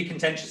going to be really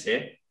contentious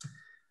here.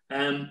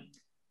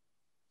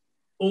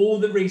 All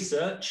the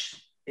research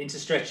into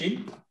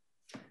stretching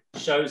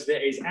shows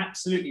there is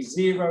absolutely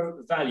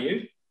zero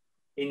value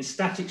in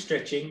static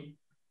stretching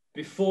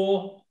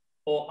before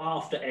or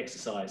after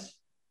exercise.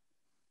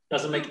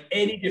 Doesn't make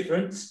any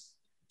difference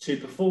to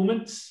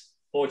performance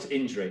or to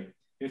injury.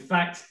 In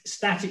fact,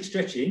 static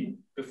stretching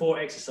before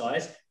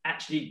exercise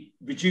actually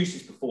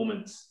reduces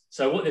performance.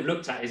 So what they've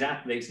looked at is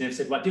athletes, and they've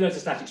said, right, do loads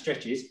of static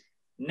stretches,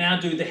 now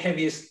do the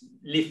heaviest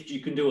lift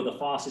you can do or the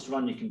fastest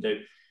run you can do.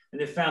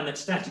 And they've found that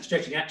static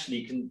stretching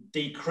actually can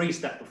decrease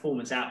that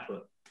performance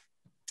output,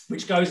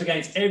 which goes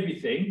against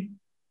everything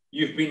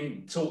you've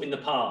been taught in the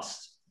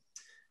past.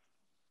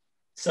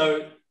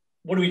 So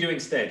what do we do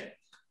instead?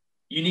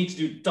 You need to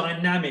do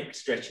dynamic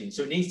stretching.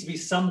 So it needs to be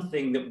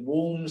something that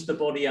warms the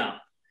body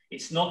up.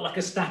 It's not like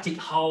a static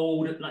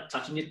hold, like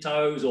touching your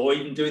toes or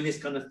even doing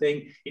this kind of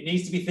thing. It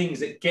needs to be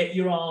things that get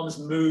your arms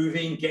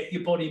moving, get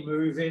your body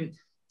moving.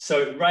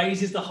 So it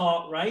raises the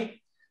heart rate,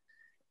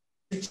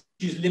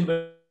 use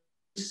limbo.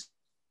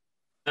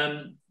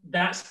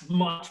 That's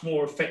much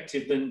more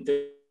effective than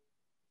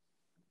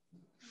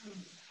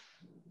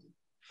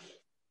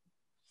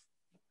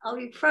Are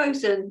you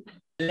frozen?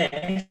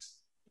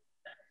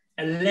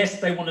 Unless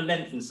they want to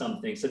lengthen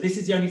something. So this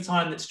is the only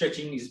time that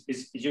stretching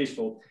is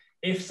useful.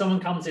 If someone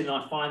comes in and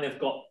I find they've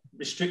got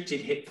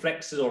restricted hip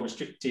flexors or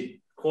restricted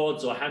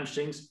quads or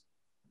hamstrings,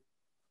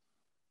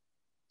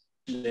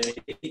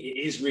 it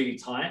is really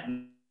tight.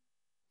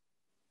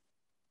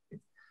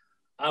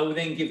 I will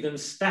then give them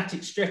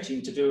static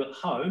stretching to do at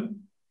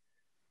home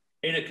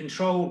in a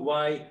controlled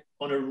way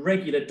on a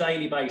regular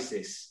daily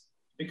basis.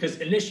 Because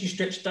unless you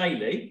stretch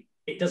daily,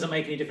 it doesn't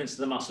make any difference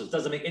to the muscles. It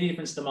doesn't make any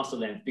difference to the muscle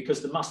length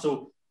because the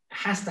muscle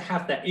has to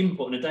have that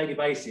input on a daily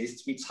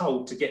basis to be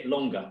told to get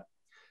longer.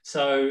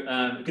 So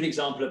a good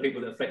example of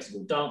people that are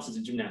flexible, dancers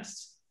and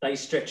gymnasts, they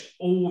stretch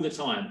all the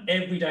time.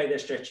 Every day they're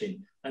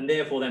stretching, and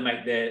therefore they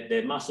make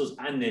their muscles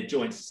and their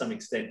joints to some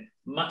extent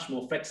much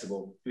more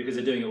flexible because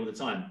they're doing it all the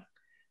time.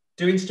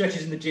 Doing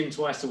stretches in the gym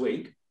twice a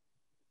week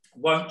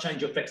won't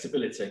change your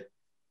flexibility.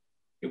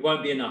 It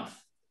won't be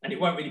enough, and it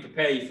won't really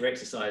prepare you for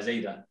exercise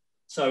either.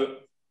 So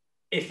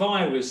if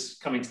I was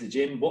coming to the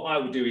gym, what I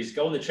would do is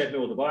go on the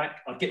treadmill or the bike.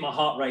 I'd get my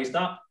heart raised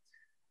up.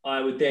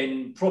 I would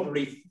then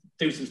probably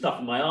do some stuff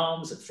with my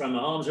arms, throw my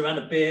arms around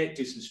a bit,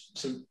 do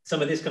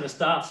some of this kind of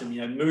stuff, some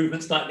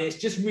movements like this,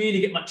 just really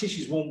get my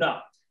tissues warmed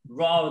up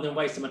rather than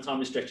wasting my time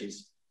with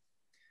stretches.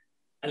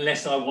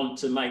 Unless I want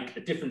to make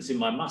a difference in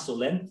my muscle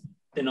length,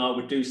 then I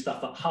would do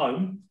stuff at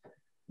home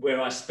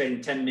where I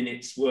spend 10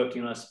 minutes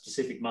working on a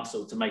specific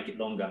muscle to make it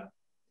longer.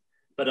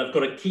 But I've got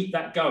to keep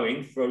that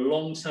going for a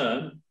long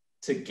term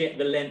to get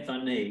the length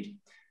I need.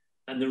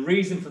 And the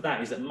reason for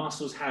that is that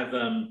muscles have,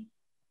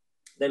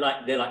 they're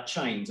like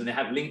chains and they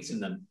have links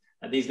in them.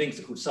 And these links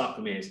are called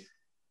sarcomeres.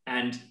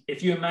 And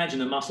if you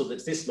imagine a muscle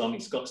that's this long,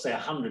 it's got, say,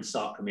 100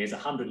 sarcomeres,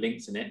 100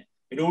 links in it.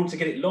 In order to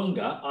get it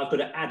longer, I've got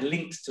to add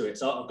links to it.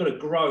 So I've got to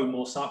grow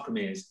more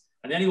sarcomeres.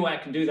 And the only way I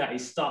can do that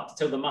is start to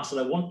tell the muscle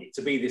I want it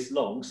to be this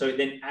long. So it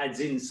then adds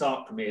in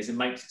sarcomeres and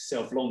makes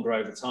itself longer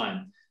over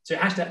time. So it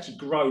has to actually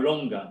grow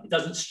longer. It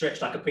doesn't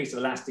stretch like a piece of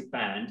elastic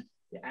band.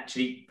 It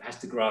actually has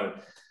to grow.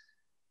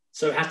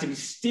 So it has to be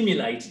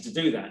stimulated to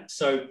do that.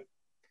 So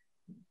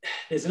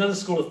there's another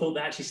school of thought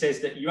that actually says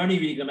that you're only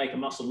really going to make a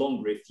muscle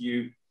longer if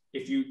you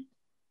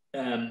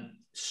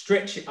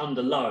stretch it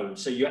under load.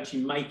 So you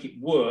actually make it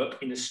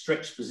work in a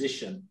stretched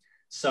position.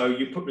 So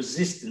you put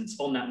resistance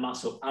on that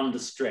muscle under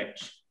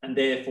stretch, and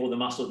therefore the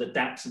muscle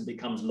adapts and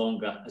becomes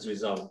longer as a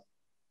result.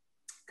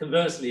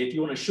 Conversely, if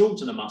you want to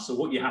shorten a muscle,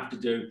 what you have to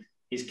do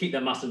is keep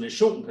that muscle in a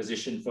shortened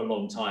position for a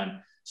long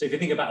time. So if you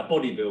think about a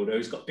bodybuilder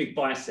who's got big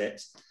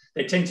biceps,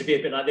 they tend to be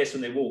a bit like this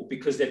when they walk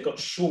because they've got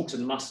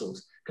shortened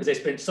muscles because they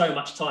spent so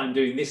much time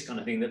doing this kind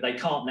of thing that they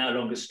can't no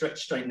longer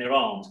straighten their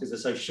arms because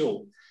they're so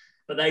short.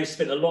 But they've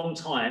spent a long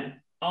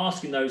time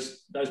asking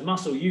those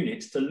muscle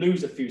units to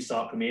lose a few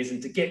sarcomeres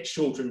and to get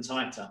shorter and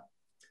tighter.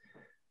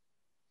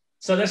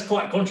 So that's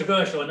quite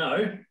controversial, I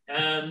know,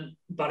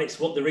 but it's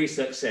what the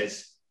research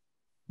says.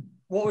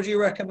 What would you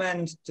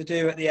recommend to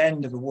do at the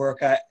end of a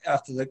workout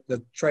after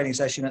the training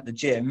session at the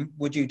gym?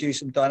 Would you do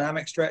some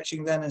dynamic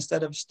stretching then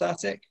instead of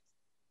static?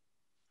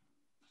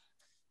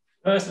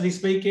 Personally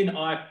speaking,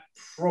 I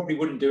probably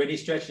wouldn't do any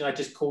stretching. I'd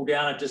just cool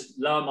down. I'd just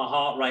lower my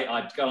heart rate.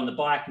 I'd go on the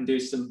bike and do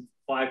some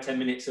 5-10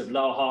 minutes of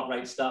lower heart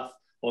rate stuff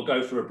or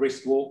go for a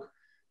brisk walk.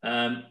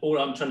 All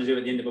I'm trying to do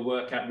at the end of a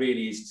workout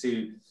really is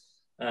to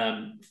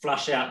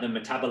flush out the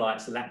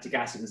metabolites, the lactic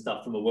acid and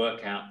stuff from a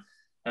workout.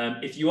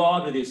 If you are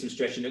going to do some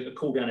stretching, a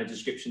cool down a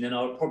description, then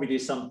I would probably do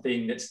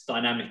something that's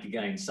dynamic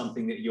again,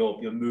 something that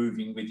you're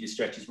moving with your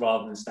stretches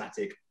rather than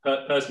static.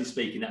 Personally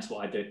speaking, that's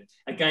what I do.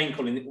 Again,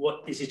 Colin,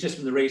 this is just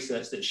from the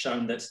research that's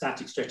shown that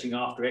static stretching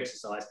after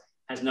exercise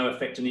has no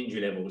effect on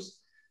injury levels.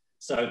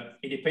 So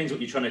it depends what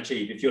you're trying to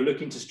achieve. If you're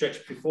looking to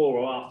stretch before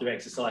or after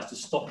exercise to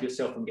stop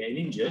yourself from getting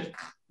injured,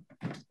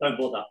 don't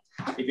bother.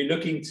 If you're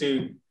looking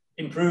to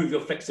improve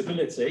your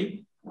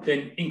flexibility,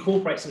 then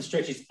incorporate some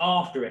stretches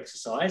after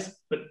exercise,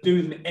 but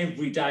do them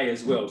every day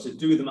as well. So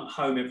do them at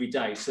home every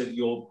day so that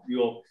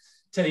you're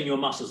telling your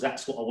muscles,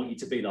 that's what I want you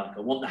to be like.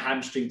 I want the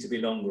hamstring to be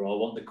longer, or I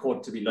want the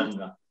quad to be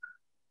longer.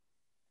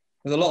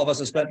 Because a lot of us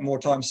have spent more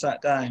time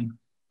sat down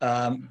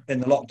in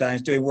the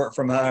lockdowns doing work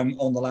from home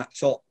on the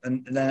laptop,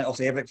 and then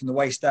obviously everything from the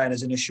waist down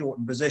is in a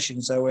shortened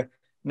position. So we're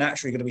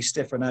naturally going to be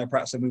stiffer now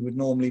perhaps than we would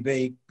normally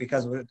be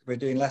because we're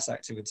doing less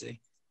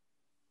activity.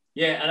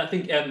 Yeah, and I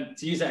think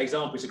to use that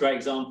example, it's a great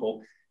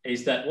example,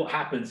 is that what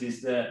happens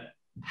is the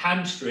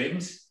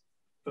hamstrings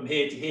from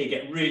here to here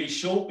get really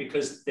short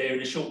because they're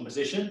in a shortened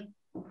position,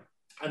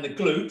 and the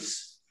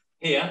glutes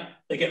here,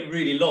 they get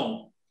really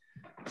long.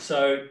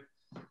 So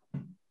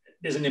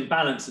there's an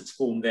imbalance that's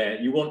formed there.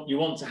 You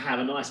want to have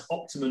a nice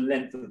optimum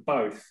length of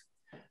both.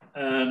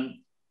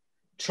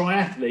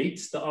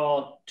 Triathletes that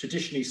are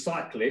traditionally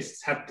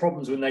cyclists have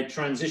problems when they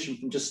transition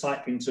from just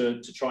cycling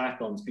to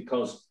triathlons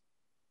because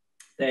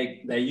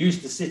they're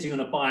used to sitting on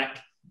a bike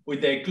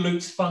with their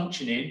glutes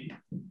functioning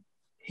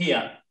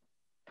here.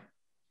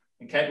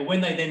 Okay, but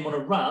when they then want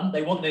to run,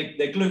 they want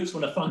their glutes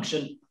want to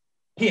function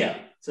here,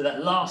 so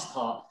that last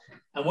part.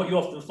 And what you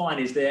often find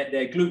is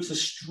their glutes are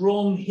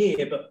strong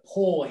here, but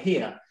poor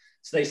here.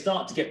 So they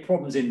start to get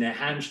problems in their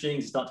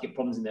hamstrings, start to get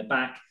problems in their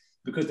back,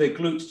 because their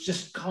glutes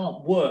just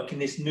can't work in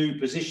this new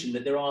position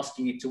that they're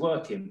asking it to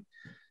work in.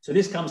 So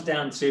this comes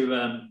down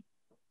to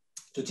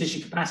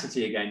tissue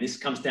capacity again. This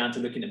comes down to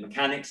looking at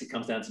mechanics. It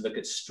comes down to look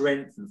at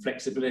strength and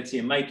flexibility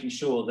and making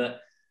sure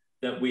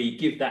that we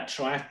give that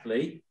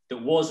triathlete that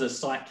was a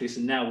cyclist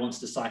and now wants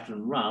to cycle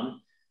and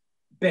run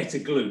better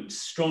glutes,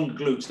 stronger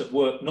glutes that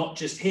work not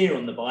just here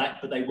on the bike,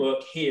 but they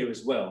work here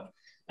as well.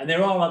 And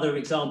there are other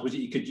examples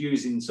that you could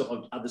use in sort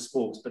of other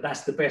sports, but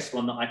that's the best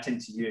one that I tend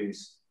to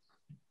use.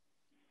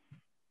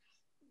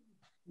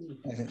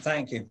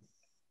 Thank you.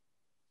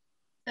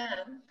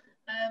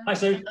 Hi,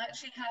 Sue.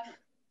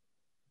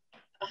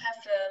 I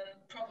have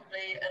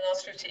probably an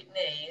arthritic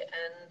knee,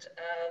 and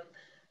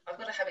I've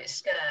got to have it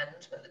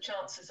scanned, but the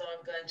chances are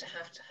I'm going to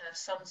have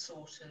some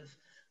sort of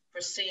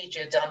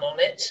procedure done on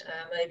it,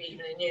 maybe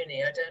even in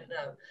uni, I don't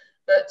know.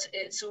 But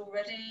it's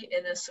already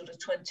in a sort of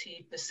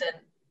 20%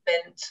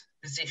 bent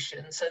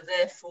position, so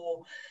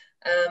therefore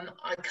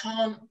I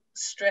can't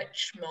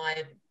stretch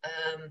my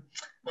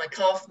my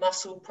calf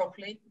muscle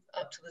properly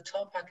up to the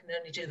top. I can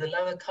only do the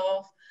lower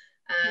calf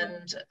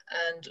and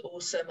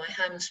also my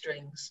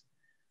hamstrings.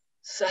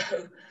 So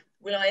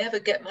will I ever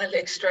get my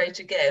legs straight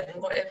again,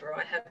 whatever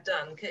I have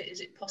done? Is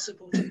it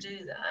possible to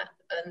do that?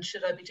 And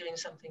should I be doing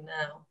something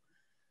now?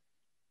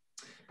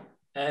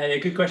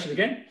 Good question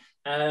again.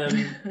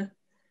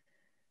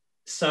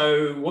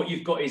 So what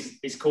you've got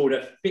is called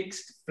a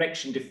fixed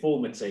flexion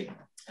deformity.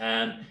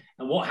 And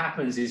what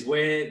happens is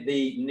where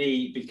the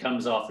knee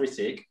becomes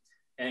arthritic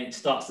and it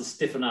starts to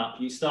stiffen up,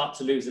 you start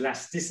to lose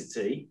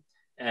elasticity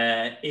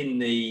in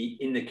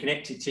the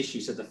connective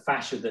tissue, so the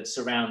fascia that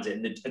surrounds it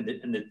and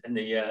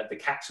the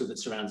capsule that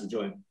surrounds the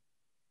joint.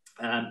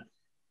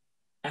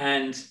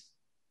 And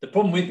the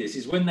problem with this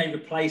is when they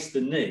replace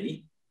the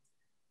knee,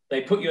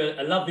 they put you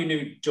a lovely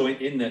new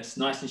joint in that's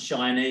nice and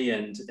shiny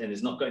and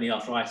has not got any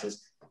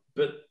arthritis,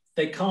 but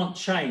they can't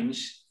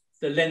change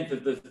the length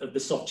of the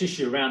soft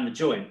tissue around the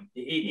joint.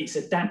 It's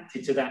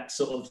adapted to that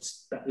sort of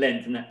that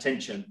length and that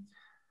tension.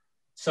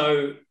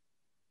 So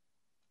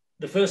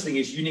the first thing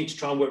is you need to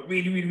try and work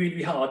really, really,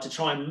 really hard to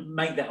try and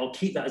make that or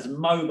keep that as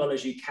mobile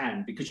as you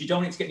can, because you don't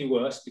want it to get any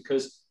worse,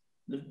 because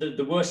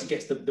the worse it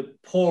gets, the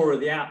poorer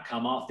the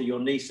outcome after your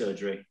knee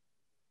surgery.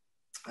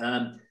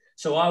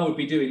 So I would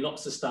be doing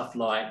lots of stuff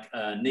like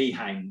knee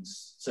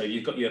hangs. So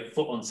you've got your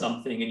foot on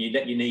something and you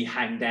let your knee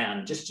hang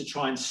down just to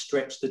try and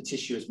stretch the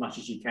tissue as much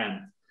as you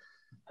can.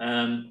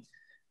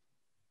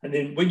 And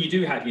then when you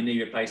do have your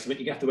knee replacement,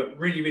 you have to work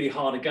really, really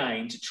hard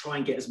again to try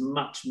and get as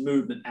much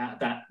movement out of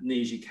that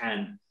knee as you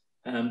can.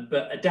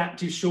 But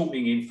adaptive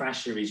shortening in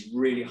fascia is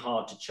really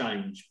hard to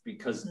change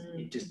because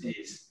it just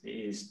is. It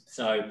is.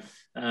 So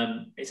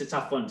it's a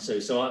tough one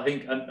too. So I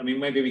think, I mean,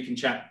 maybe we can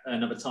chat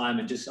another time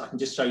and I can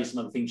just show you some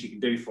other things you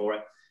can do for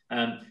it.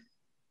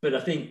 But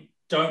I think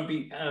don't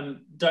be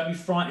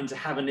frightened to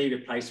have a knee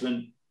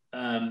replacement.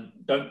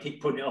 Don't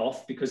keep putting it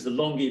off, because the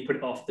longer you put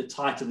it off, the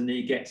tighter the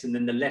knee gets, and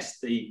then the less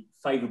the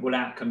favourable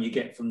outcome you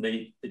get from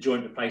the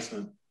joint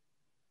replacement.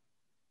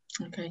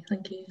 Okay,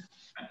 thank you.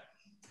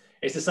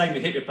 It's the same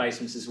with hip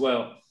replacements as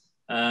well.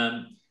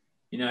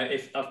 You know,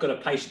 if I've got a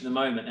patient at the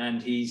moment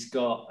and he's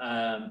got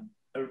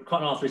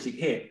quite an arthritic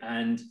hip,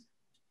 and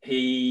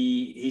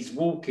he's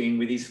walking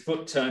with his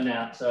foot turned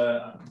out.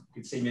 So you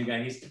can see me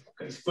again. He's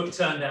got his foot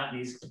turned out and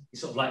he's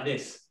sort of like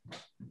this.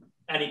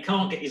 And he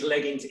can't get his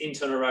leg into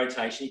internal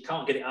rotation. He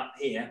can't get it up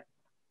here.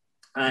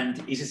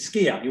 And he's a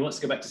skier. He wants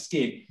to go back to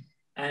skiing.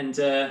 And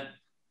but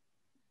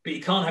he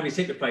can't have his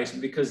hip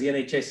replacement because the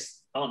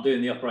NHS aren't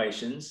doing the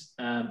operations.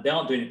 They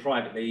aren't doing it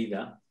privately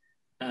either.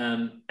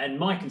 And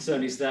my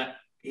concern is that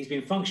he's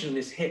been functioning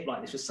this hip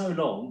like this for so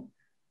long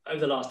over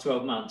the last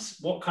 12 months.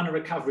 What kind of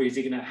recovery is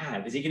he going to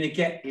have? Is he going to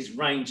get his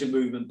range of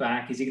movement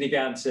back? Is he going to be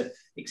able to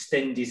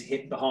extend his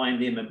hip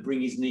behind him and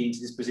bring his knee into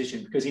this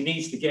position? Because he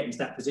needs to get into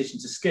that position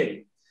to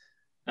ski.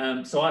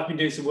 So I've been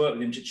doing some work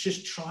with him to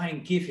just try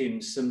and give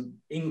him some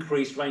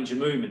increased range of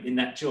movement in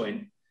that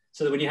joint,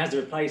 so that when he has the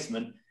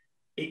replacement,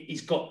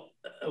 he's got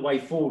a way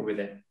forward with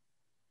it.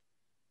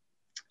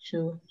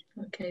 Sure.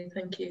 Okay,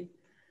 thank you.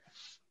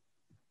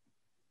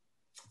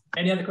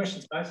 Any other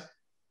questions, guys?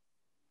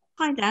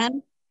 Hi,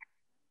 Dan.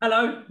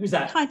 Hello, who's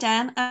that? Hi,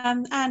 Dan.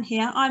 Anne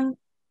here. Hi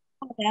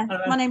there.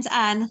 Hello, My name's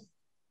Anne.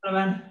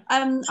 Hello,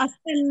 Anne.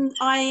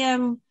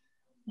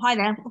 Hi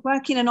there. I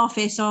work in an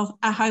office or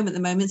at home at the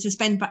moment, so I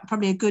spend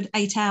probably a good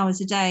 8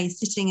 hours a day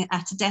sitting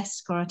at a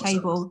desk or a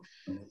table.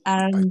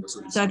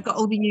 So I've got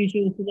all the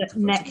usual sort of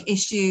neck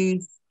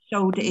issues,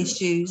 shoulder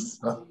issues.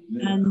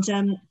 And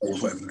do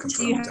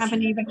you have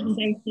any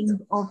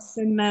recommendations of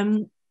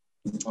some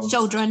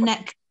shoulder and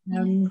neck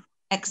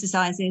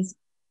exercises?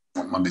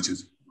 Monday,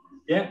 Tuesday.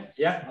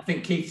 Yeah. I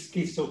think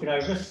Keith's talking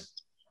over us.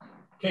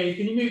 Keith,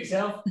 can you mute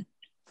yourself?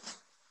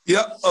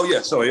 Yeah. Oh,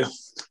 yeah. Sorry. Yeah.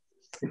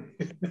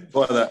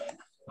 Like that.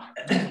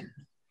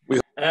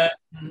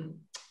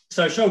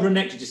 So shoulder and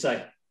neck, did you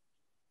say?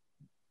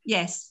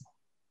 Yes.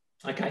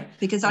 Okay.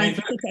 Because I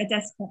sit at a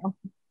desk.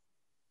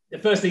 The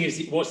first thing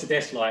is, what's the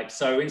desk like?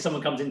 So when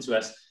someone comes into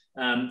us,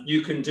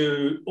 you can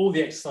do all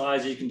the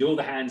exercises, you can do all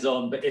the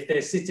hands-on, but if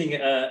they're sitting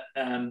at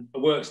a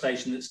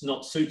workstation that's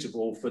not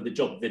suitable for the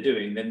job they're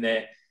doing, then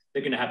they're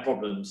going to have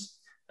problems.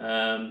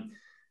 And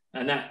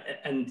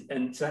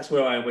so that's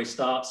where I always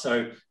start.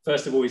 So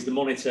first of all, is the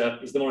monitor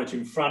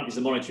in front? Is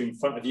the monitor in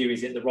front of you?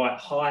 Is it the right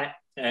height?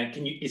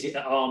 Is it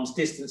at arm's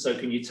distance? So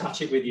can you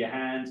touch it with your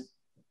hand?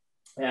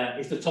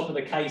 Is the top of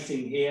the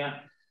casing here?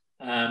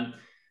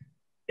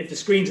 If the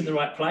screen's in the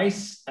right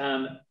place,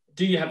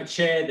 do you have a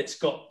chair that's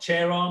got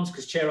chair arms?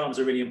 Because chair arms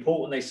are really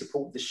important. They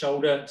support the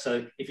shoulder.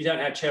 So if you don't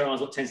have chair arms,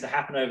 what tends to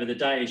happen over the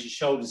day is your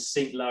shoulders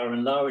sink lower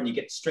and lower, and you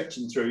get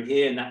stretching through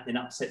here, and that then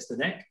upsets the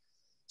neck.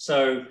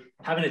 So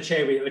having a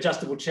chair with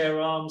adjustable chair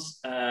arms,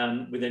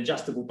 with an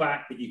adjustable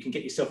back, that you can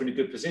get yourself in a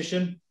good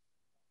position.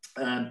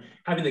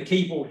 Having the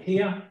keyboard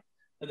here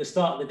at the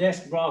start of the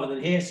desk rather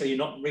than here, so you're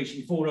not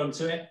reaching forward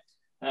onto it.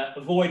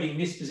 Avoiding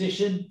this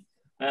position.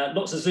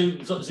 Lots of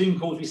Zoom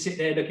calls, we sit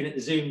there looking at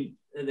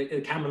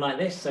the camera like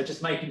this. So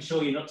just making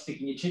sure you're not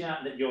sticking your chin out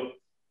and that you're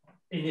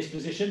in this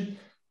position.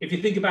 If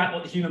you think about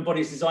what the human body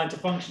is designed to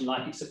function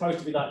like, it's supposed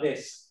to be like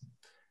this.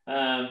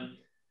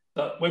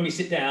 But when we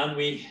sit down,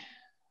 we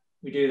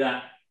do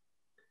that.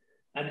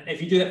 And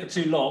if you do that for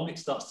too long, it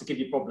starts to give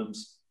you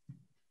problems.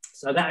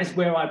 So that is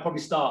where I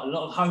probably start. A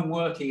lot of home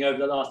working over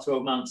the last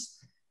 12 months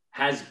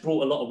has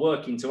brought a lot of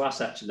work into us,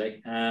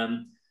 actually.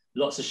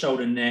 Lots of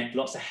shoulder and neck,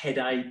 lots of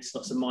headaches,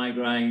 lots of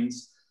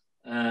migraines.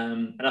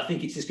 And I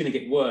think it's just going to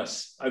get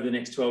worse over the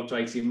next 12 to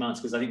 18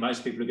 months, because I think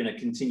most people are going to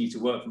continue to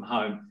work from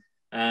home.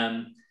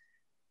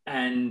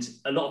 And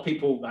a lot of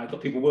people, I've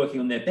got people working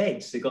on their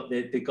beds. They've got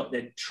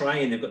their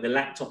tray and they've got their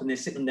laptop and they're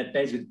sitting on their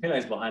beds with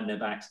pillows behind their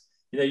backs.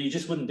 You know, you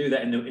just wouldn't do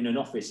that in an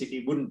office.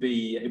 It wouldn't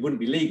be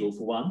legal,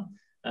 for one.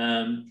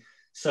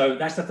 So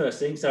that's the first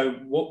thing. So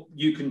what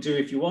you can do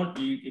if you want,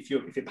 if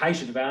you're a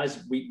patient of ours,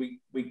 we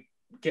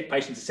get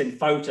patients to send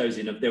photos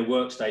in of their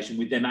workstation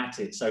with them at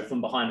it. So from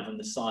behind and from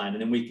the side,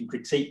 and then we can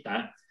critique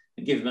that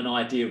and give them an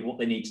idea of what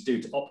they need to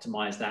do to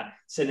optimize that,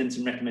 send them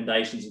some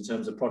recommendations in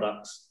terms of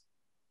products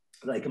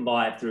that they can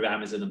buy through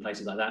Amazon and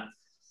places like that.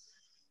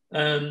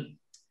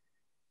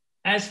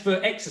 As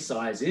for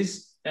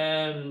exercises,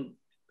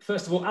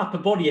 first of all, upper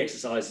body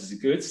exercises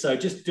are good. So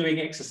just doing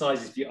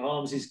exercises for your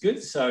arms is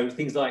good. So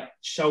things like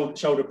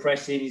shoulder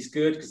pressing is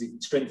good because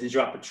it strengthens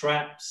your upper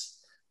traps.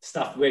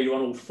 Stuff where you're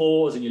on all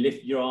fours and you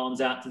lift your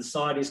arms out to the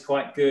side is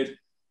quite good.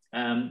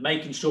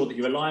 making sure that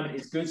your alignment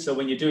is good. So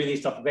when you're doing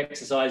these type of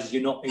exercises,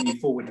 you're not in your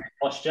forward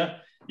posture,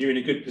 you're in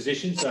a good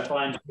position. So if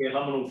I'm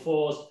on all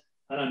fours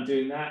and I'm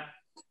doing that,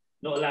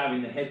 not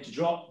allowing the head to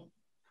drop.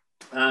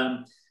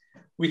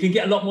 We can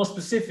get a lot more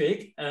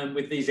specific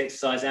with these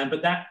exercises, Anne,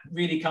 but that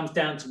really comes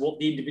down to what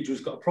the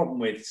individual's got a problem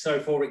with. So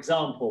for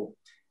example,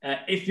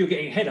 if you're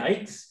getting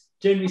headaches,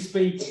 generally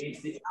speaking,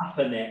 it's the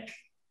upper neck.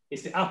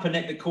 It's the upper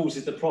neck that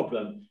causes the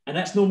problem. And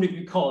that's normally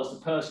because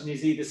the person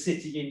is either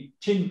sitting in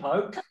chin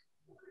poke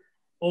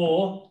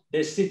or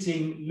they're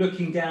sitting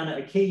looking down at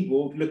a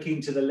keyboard,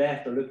 looking to the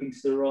left or looking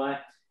to the right,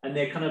 and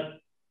they're kind of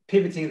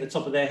pivoting at the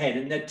top of their head.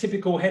 And their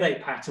typical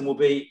headache pattern will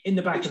be in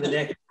the back of the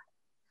neck,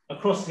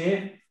 across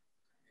here,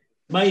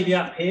 maybe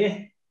up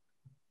here,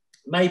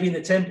 maybe in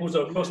the temples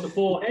or across the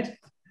forehead.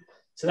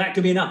 So that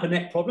could be an upper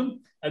neck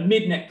problem. A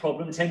mid-neck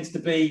problem tends to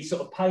be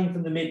sort of pain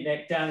from the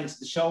mid-neck down into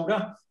the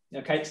shoulder.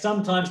 Okay,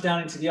 sometimes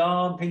down into the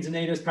arm, pins and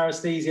needles,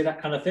 paresthesia,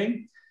 that kind of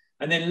thing.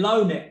 And then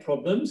low neck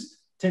problems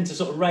tend to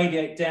sort of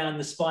radiate down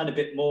the spine a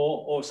bit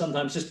more, or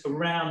sometimes just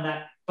around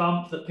that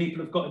bump that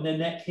people have got in their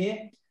neck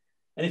here.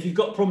 And if you've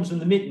got problems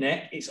with the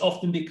mid-neck, it's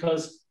often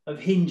because of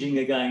hinging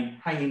again,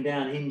 hanging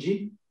down,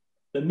 hinging.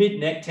 The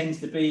mid-neck tends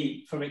to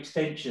be from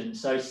extension,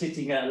 so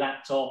sitting at a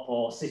laptop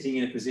or sitting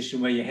in a position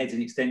where your head's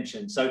in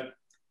extension. So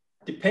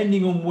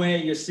depending on where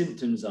your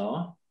symptoms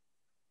are,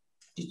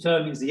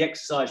 determines the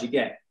exercise you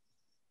get.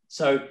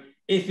 So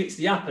if it's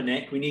the upper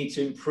neck, we need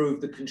to improve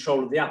the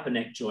control of the upper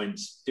neck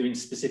joints, doing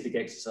specific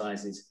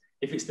exercises.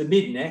 If it's the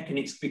mid-neck and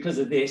it's because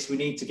of this, we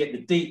need to get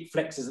the deep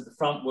flexors at the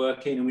front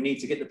working, and we need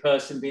to get the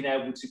person being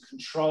able to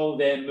control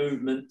their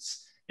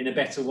movements in a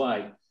better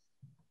way.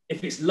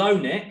 If it's low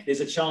neck,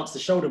 there's a chance the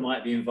shoulder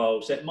might be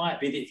involved. So it might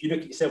be that if you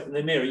look at yourself in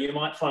the mirror, you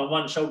might find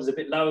one shoulder's a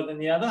bit lower than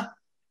the other,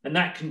 and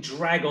that can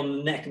drag on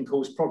the neck and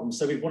cause problems.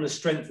 So we want to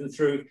strengthen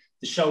through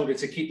the shoulder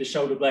to keep the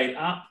shoulder blade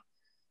up.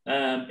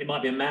 It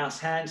might be a mouse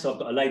hand. So I've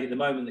got a lady at the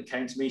moment that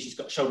came to me. She's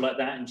got a shoulder like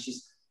that, and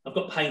I've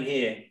got pain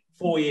here.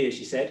 4 years,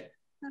 she said.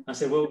 I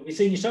said, well, you've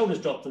seen your shoulders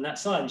dropped on that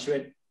side? And she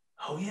went,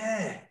 oh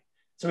yeah.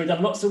 So we've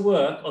done lots of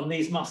work on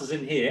these muscles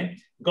in here,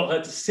 got her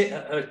to sit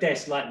at her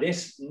desk like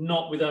this,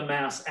 not with her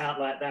mouse out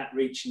like that,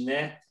 reaching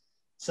there.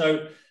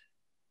 So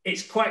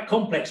it's quite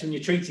complex when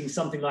you're treating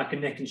something like a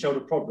neck and shoulder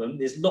problem.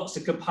 There's lots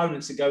of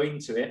components that go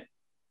into it.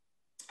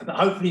 But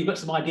hopefully you've got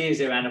some ideas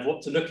here, Anne, of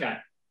what to look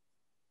at.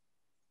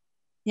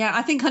 Yeah,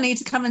 I think I need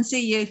to come and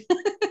see you.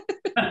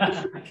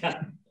 Okay.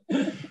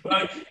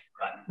 Well,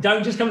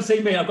 don't just come and see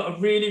me. I've got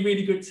a really,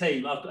 really good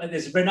team.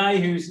 There's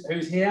Renee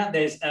who's here.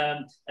 There's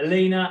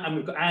Alina, and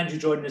we've got Andrew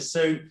joining us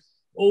soon.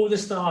 All the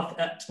staff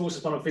at Sports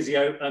and Spinal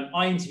Physio,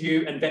 I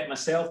interview and vet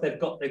myself. They've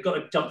got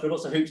to jump through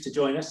lots of hoops to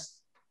join us.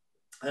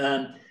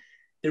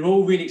 They're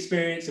all really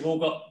experienced. They've all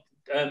got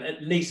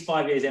at least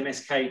 5 years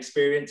MSK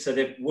experience. So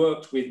they've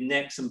worked with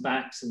necks and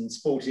backs and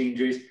sporting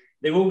injuries.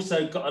 They've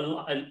also got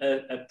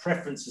a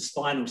preference for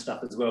spinal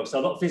stuff as well. So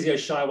a lot of physios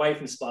shy away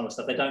from spinal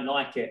stuff. They don't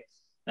like it.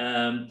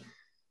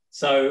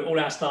 So all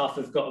our staff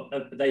have got,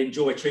 they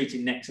enjoy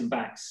treating necks and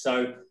backs.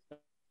 So,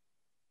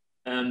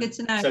 good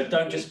to know. So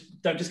don't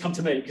just come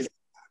to me, because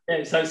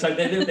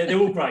they're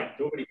all great.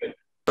 They're all really good.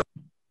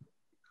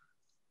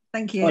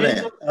 Thank you. Hi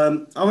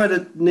there. I had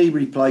a knee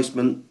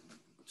replacement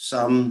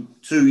some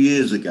 2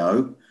 years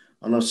ago,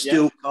 and I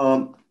still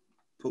can't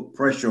put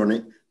pressure on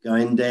it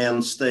going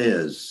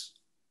downstairs.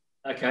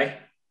 Okay.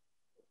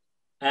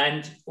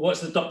 And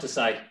what's the doctor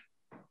say?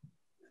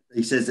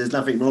 He says there's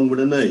nothing wrong with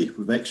the knee,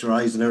 with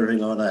x-rays and everything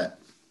like that.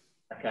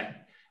 Okay.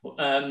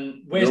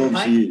 Where's the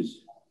pain?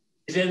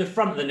 Is it at the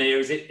front of the knee, or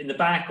is it in the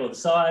back or the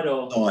side?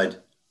 Or side.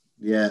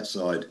 The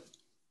outside.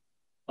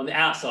 On the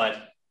outside?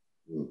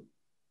 Mm.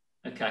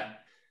 Okay.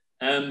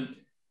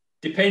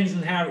 Depends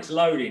on how it's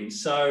loading.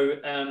 So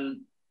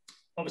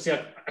obviously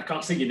I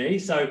can't see your knee.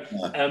 So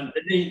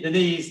the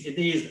knee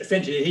is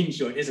essentially a hinge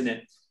joint, isn't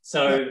it?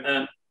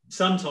 So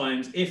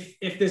sometimes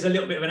if there's a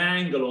little bit of an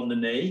angle on the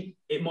knee,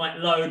 it might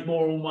load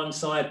more on one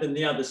side than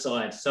the other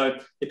side. So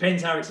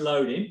depends how it's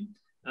loading,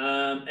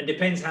 and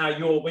depends how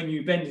when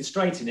you bend and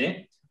straighten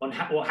it on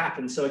what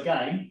happens. So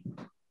again,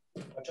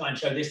 I'll try and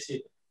show this to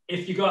you.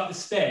 If you go up the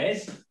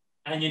stairs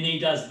and your knee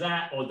does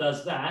that or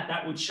does that,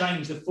 that would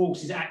change the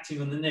forces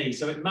acting on the knee.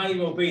 So it may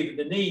well be that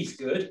the knee's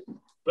good,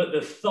 but the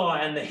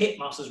thigh and the hip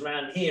muscles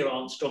around here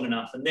aren't strong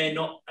enough, and they're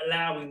not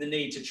allowing the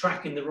knee to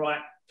track in the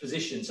right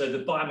position. So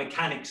the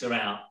biomechanics are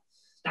out.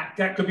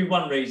 That could be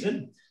one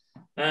reason.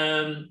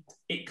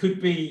 It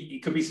could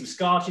be some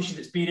scar tissue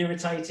that's been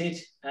irritated.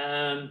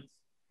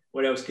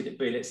 What else could it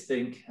be? Let's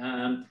think.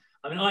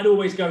 I mean, I'd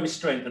always go with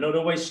strength, and I'd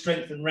always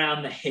strengthen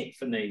around the hip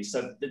for knees.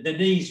 So the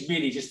knee's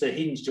really just a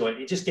hinge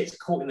joint. It just gets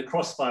caught in the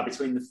crossfire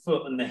between the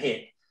foot and the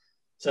hip.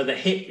 So the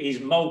hip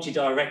is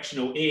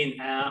multi-directional, in,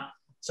 out,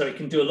 so it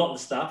can do a lot of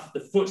stuff.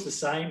 The foot's the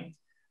same,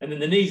 and then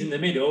the knee's in the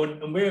middle,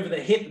 and wherever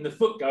the hip and the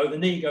foot go, the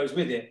knee goes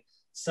with it.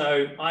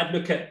 So I'd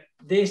look at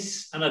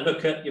this, and I'd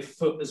look at your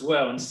foot as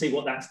well and see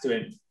what that's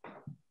doing.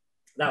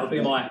 That would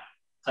be my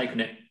take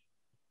on it.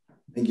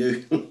 Thank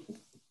you.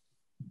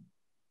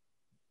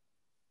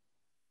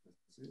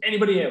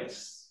 Anybody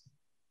else?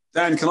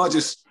 Dan, can I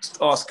just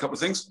ask a couple of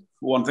things?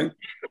 One thing.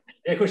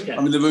 Yeah, of course you can.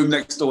 I'm in the room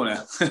next door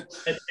now.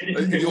 It's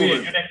weird.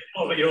 You're next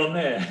door, but you're on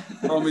there.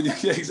 I mean,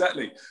 yeah,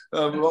 exactly.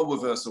 Role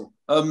reversal.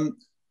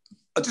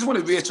 I just want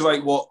to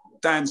reiterate what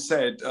Dan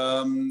said,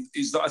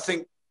 is that I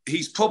think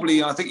you probably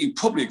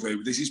agree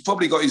with this, he's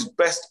probably got his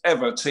best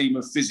ever team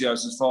of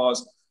physios, as far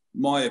as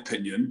my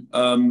opinion,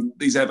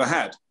 he's ever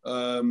had.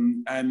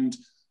 And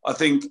I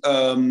think,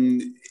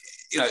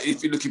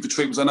 if you're looking for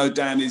treatments, I know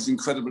Dan is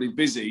incredibly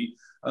busy,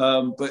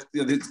 but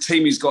the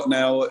team he's got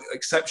now are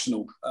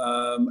exceptional.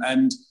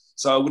 And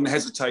so I wouldn't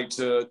hesitate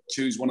to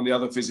choose one of the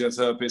other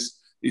physiotherapists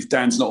if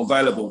Dan's not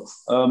available.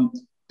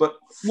 But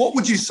what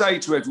would you say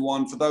to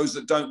everyone, for those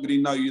that don't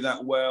really know you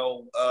that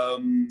well,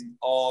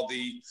 are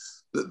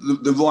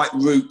the right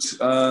route?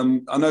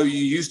 I know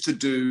you used to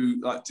do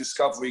like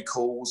discovery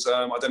calls.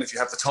 I don't know if you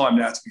have the time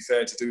now, to be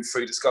fair, to do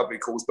free discovery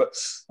calls, but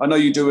I know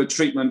you do a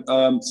treatment /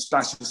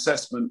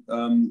 assessment,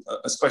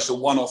 a special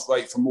one-off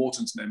rate for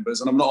Morton's members.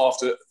 And I'm not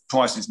after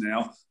prices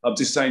now. I'm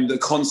just saying the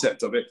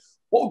concept of it.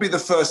 What would be the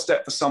first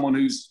step for someone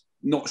who's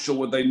not sure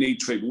whether they need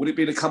treatment? Would it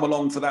be to come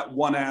along for that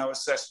 1 hour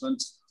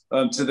assessment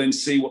to then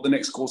see what the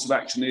next course of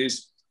action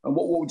is? And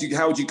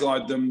how would you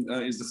guide them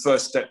is the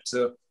first step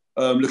to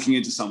looking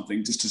into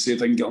something, just to see if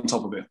they can get on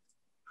top of it?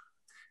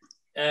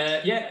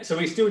 Yeah, so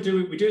we're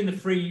doing the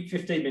free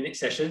 15-minute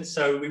sessions.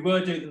 So we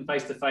were doing them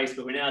face-to-face,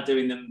 but we're now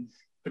doing them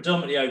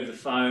predominantly over the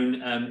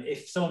phone.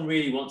 If someone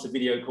really wants a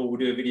video call, we'll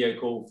do a video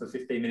call for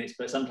 15 minutes,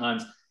 but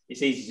sometimes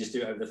it's easy to just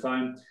do it over the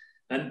phone.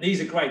 And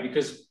these are great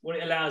because what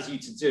it allows you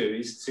to do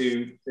is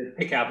to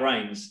pick our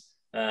brains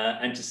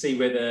and to see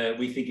whether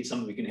we think it's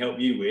something we can help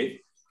you with,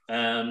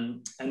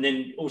 and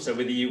then also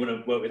whether you want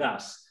to work with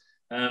us.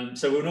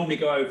 So we'll normally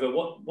go over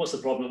what's the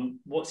problem,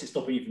 what's it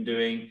stopping you from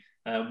doing,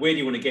 where do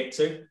you want to get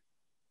to,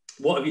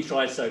 what have you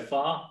tried so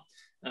far,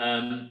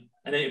 and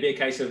then it'll be a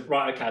case of,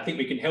 right, okay, I think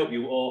we can help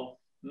you, or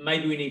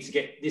maybe we need to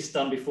get this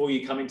done before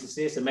you come in to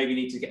see us, and maybe you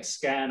need to get a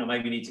scan, or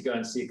maybe you need to go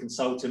and see a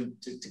consultant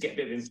to get a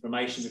bit of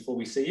information before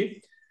we see you.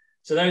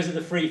 So those are the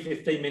free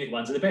 15-minute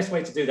ones. And the best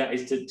way to do that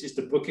is just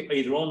to book it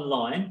either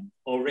online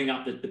or ring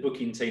up the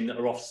booking team that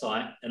are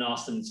off-site and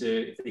ask them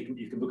if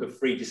you can book a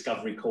free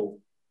discovery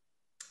call.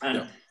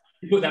 And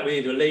you book that with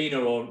either Alina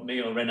or me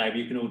or Renee, but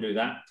you can all do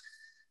that.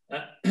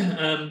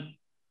 And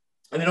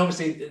then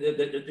obviously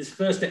this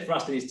first step for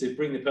us is to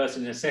bring the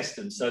person and assess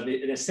them. So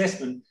an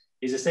assessment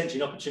is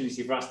essentially an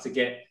opportunity for us to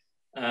get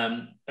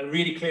a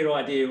really clear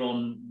idea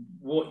on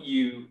what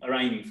you are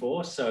aiming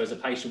for. So as a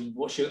patient,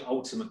 what's your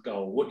ultimate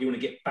goal? What do you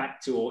want to get back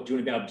to, or what do you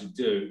want to be able to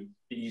do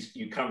that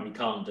you currently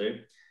can't do?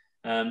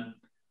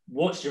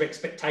 What's your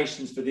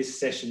expectations for this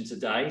session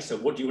today? So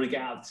what do you want to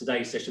get out of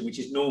today's session, which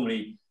is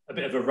normally a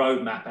bit of a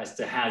roadmap as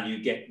to how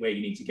you get where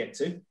you need to get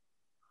to.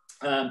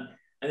 And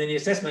then the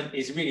assessment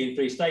is really in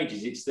 3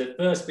 stages. It's the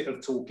first bit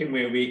of talking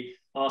where we're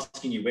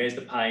asking you, where's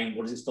the pain?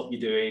 What does it stop you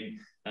doing?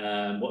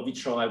 What have you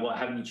tried? What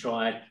haven't you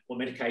tried? What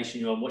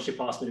medication you're on? What's your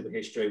past medical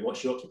history?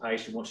 What's your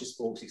occupation? What's your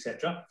sports,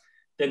 etc.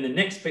 Then the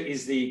next bit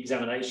is the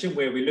examination,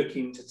 where we're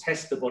looking to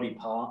test the body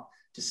part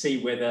to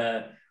see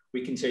whether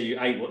we can tell you,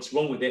 A, what's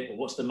wrong with it, or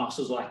what's the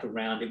muscles like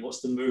around it,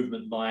 what's the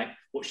movement like,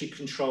 what's your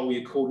control,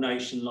 your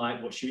coordination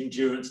like, what's your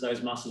endurance of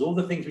those muscles, all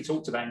the things we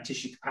talked about in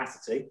tissue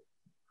capacity.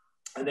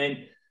 And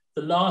then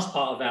the last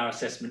part of our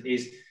assessment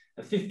is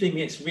 15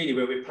 minutes really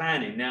where we're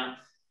planning. Now,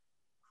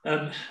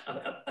 I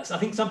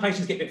think some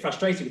patients get a bit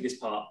frustrated with this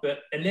part, but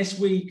unless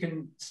we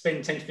can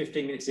spend 10 to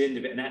 15 minutes at the end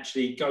of it and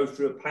actually go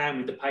through a plan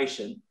with the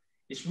patient,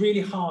 it's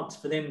really hard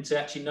for them to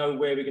actually know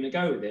where we're going to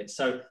go with it.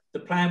 So the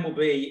plan will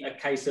be a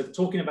case of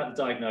talking about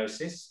the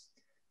diagnosis,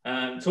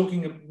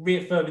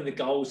 reaffirming the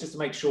goals just to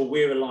make sure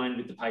we're aligned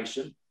with the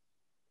patient,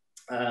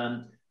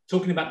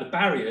 talking about the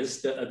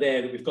barriers that are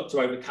there that we've got to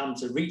overcome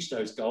to reach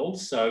those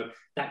goals. So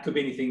that could be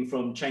anything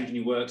from changing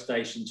your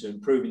workstation to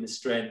improving the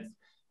strength,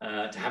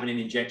 to having an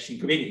injection,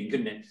 could be anything,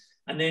 couldn't it?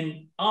 And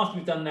then after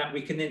we've done that,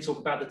 we can then talk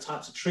about the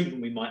types of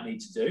treatment we might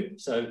need to do.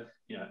 So,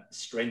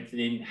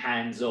 strengthening,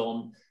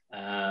 hands-on,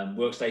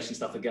 workstation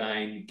stuff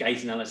again,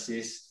 gait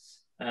analysis.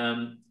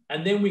 And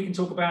then we can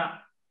talk about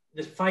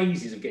the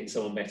phases of getting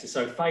someone better.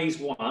 So phase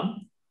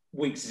 1,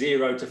 weeks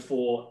 0 to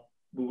 4,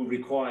 will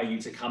require you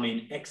to come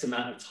in X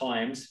amount of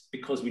times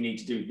because we need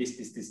to do this,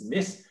 this, this, and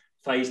this.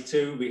 Phase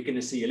 2, we're going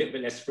to see a little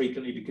bit less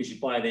frequently because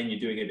by then you're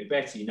doing a bit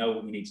better. You know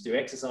what you need to do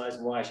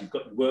exercise-wise. You've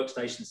got your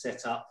workstation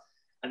set up.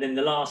 And then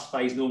the last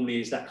phase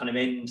normally is that kind of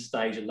end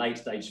stage, a late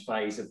stage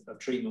phase of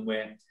treatment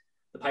where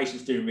the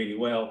patient's doing really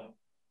well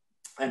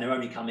and they're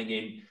only coming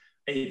in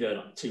either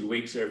like 2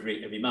 weeks or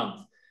every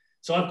month.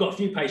 So I've got a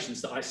few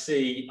patients that I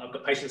see. I've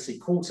got patients I see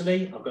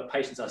quarterly. I've got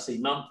patients I see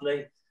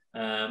monthly.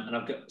 And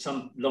I've got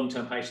some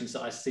long-term patients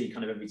that I see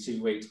kind of every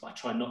 2 weeks, but I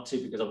try not to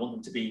because I want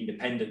them to be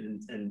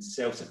independent and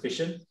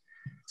self-sufficient.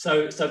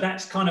 So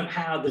that's kind of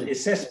how the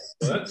assessment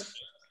works.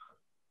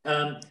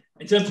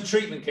 In terms of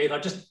treatment, Keith, I'll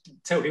just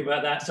tell people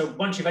about that. So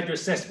once you've had your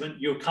assessment,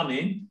 you'll come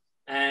in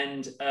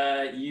and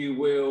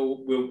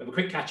we'll have a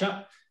quick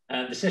catch-up.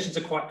 The sessions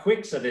are quite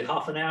quick, so they're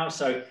half an hour.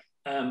 So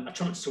I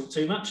try not to talk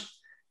too much.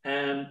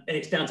 and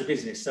it's down to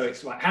business. So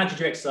it's like, how did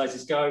your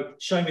exercises go?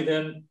 Show me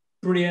them.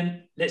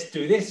 Brilliant. Let's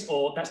do this,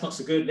 or that's not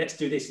so good. Let's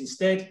do this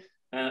instead.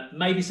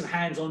 Maybe some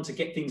hands-on to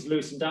get things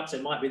loosened up. So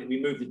it might be that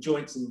we move the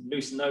joints and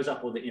loosen those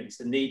up, or that, you know, it's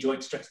the knee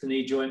joint, stretch the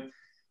knee joint.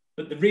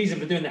 But the reason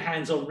for doing the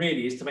hands-on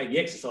really is to make the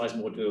exercise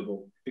more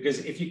doable. Because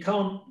if you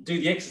can't do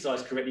the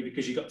exercise correctly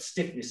because you've got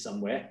stiffness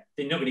somewhere,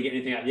 then you're not going to get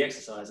anything out of the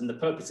exercise. And the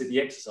purpose of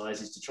the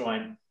exercise is to try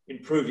and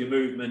improve your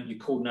movement, your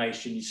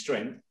coordination, your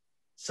strength,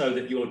 so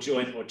that your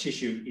joint or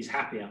tissue is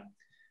happier.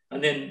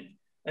 And then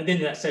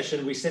in that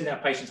session, we send our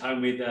patients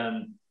home with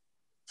a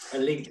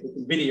link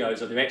to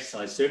videos of their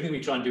exercise. So everything we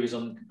try and do is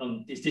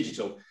it's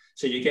digital.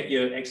 So you get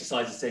your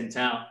exercises sent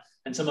out.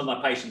 And some of my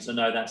patients will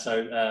know that.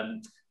 So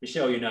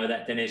Michelle, you know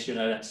that. Dennis, you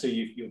know that. Sue,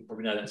 you'll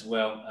probably know that as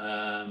well.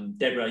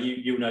 Deborah,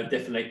 you'll know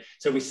definitely.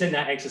 So we send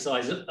out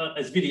exercises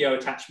as video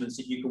attachments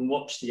that you can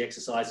watch the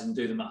exercises and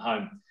do them at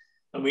home.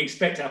 And we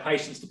expect our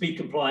patients to be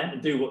compliant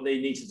and do what they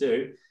need to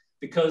do,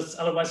 because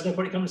otherwise they'll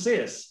probably come and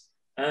see us.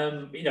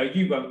 You know,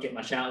 you won't get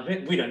much out of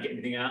it. We don't get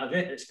anything out of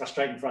it. It's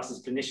frustrating for us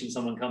as clinicians.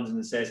 Someone comes in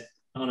and says,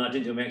 "Oh no, I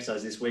didn't do my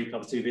exercise this week. I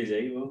was too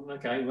busy." Well,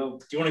 okay. Well,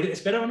 do you want to get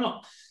this better or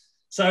not?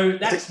 So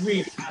that's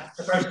really how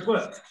the process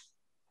works.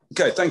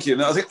 Okay, thank you.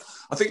 Now,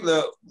 I think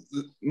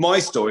my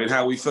story and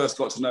how we first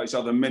got to know each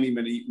other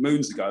many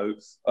moons ago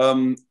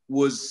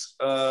was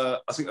I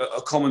think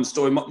a common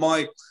story.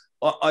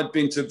 I'd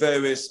been to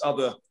various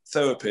other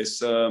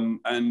therapists,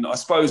 and I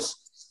suppose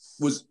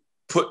was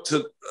put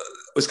to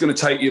it's going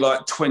to take you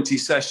like 20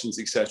 sessions,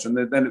 etc.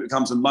 And then it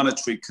becomes a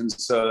monetary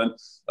concern.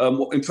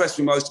 What impressed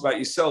me most about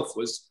yourself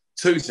was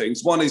two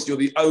things. One is you're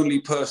the only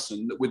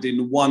person that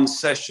within one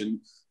session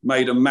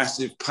made a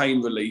massive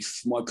pain relief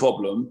for my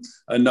problem,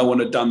 and no one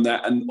had done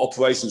that, and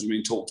operations were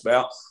being talked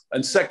about.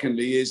 And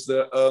secondly is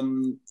that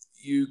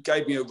you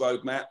gave me a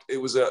roadmap. It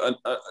was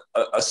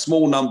a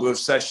small number of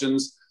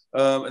sessions,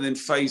 and then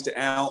phased it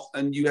out,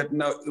 and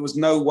there was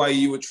no way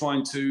you were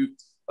trying to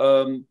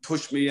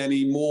push me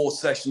any more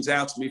sessions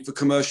out of me for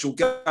commercial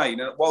gain.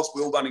 And whilst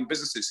we're all running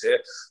businesses here,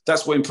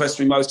 that's what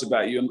impressed me most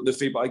about you and the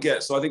feedback I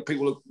get. So I think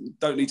people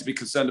don't need to be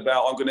concerned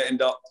about, I'm going to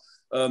end up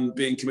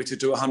being committed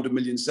to 100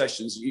 million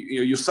sessions.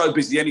 You're so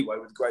busy anyway,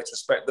 with great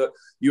respect, that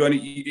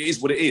it is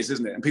what it is,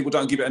 isn't it? And people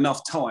don't give it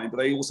enough time, but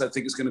they also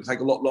think it's going to take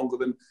a lot longer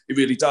than it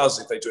really does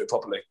if they do it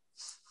properly.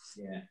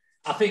 Yeah,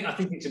 I think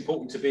it's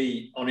important to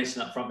be honest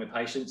and upfront with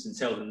patients and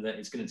tell them that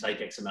it's going to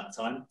take X amount of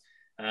time.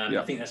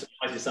 I think that's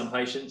applies to some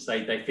patients.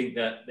 They think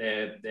that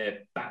their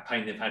back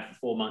pain they've had for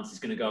 4 months is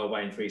going to go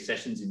away in 3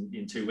 sessions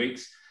in 2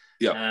 weeks.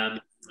 Yeah.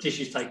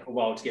 Tissues take a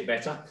while to get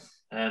better.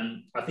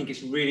 I think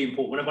it's really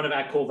important. One of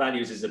our core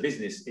values as a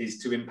business is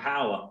to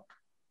empower.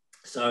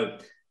 So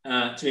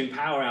to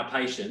empower our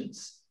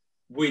patients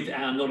with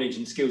our knowledge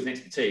and skills and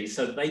expertise,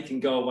 so that they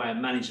can go away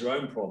and manage their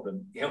own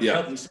problem, help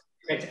them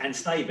better and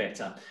stay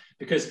better.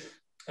 Because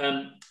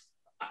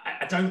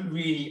I don't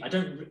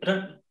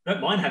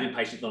mind having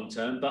patients long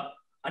term, but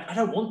I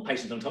don't want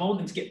patients long term. I want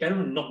them to get better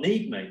and not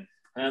need me.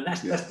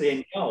 That's the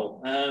end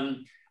goal.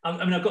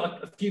 I mean, I've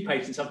got a few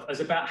patients. There's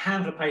about a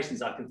handful of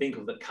patients I can think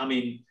of that come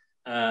in.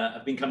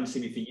 Have been coming to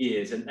see me for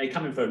years, and they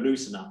come in for a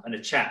loosen up and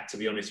a chat. To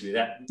be honest with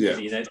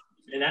you,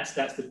 and that's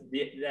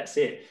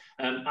it.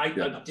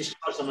 I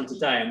discharged someone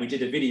today, and we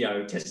did a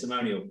video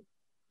testimonial.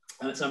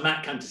 So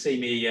Matt came to see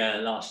me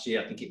last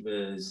year. I think it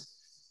was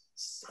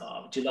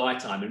July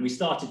time, and we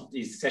started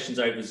these sessions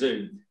over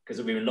Zoom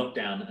because we were in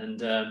lockdown.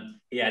 And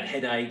he had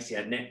headaches, he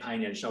had neck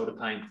pain, he had shoulder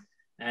pain,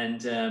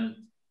 and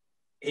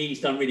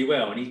he's done really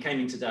well. And he came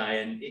in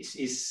today, and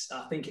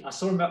I think I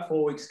saw him about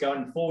 4 weeks ago,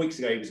 and 4 weeks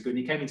ago he was good. And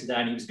he came in today,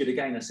 and he was good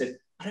again. I said,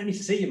 I don't need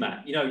to see you,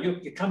 Matt. You know,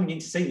 you're coming in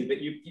to see me,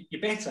 but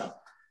you're better.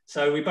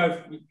 So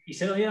he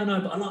said, oh yeah,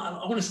 no, but I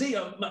want to see you.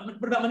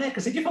 What about my neck?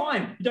 I said, you're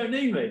fine. You don't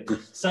need me.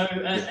 So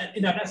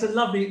that's a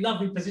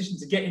lovely position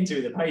to get into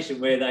with a patient,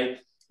 where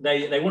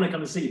they want to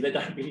come and see you. They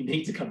don't really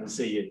need to come and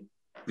see you.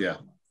 Yeah,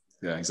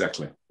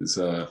 exactly. It's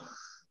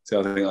so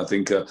I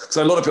think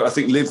so. A lot of people, I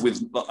think, live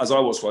with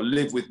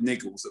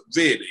niggles that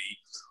really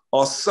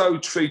are so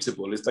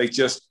treatable if they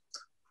just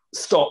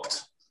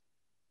stopped,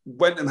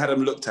 went and had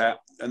them looked at,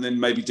 and then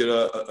maybe did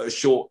a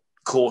short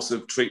course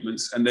of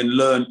treatments, and then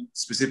learn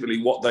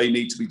specifically what they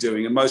need to be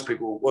doing. And most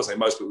people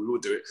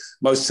would do it.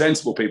 Most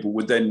sensible people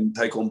would then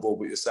take on board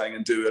what you're saying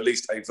and do at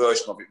least a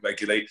version of it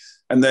regularly.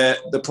 And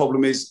the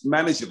problem is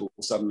manageable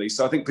suddenly.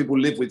 So I think people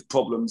live with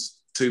problems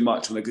too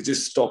much when they could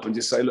just stop and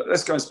just say, look,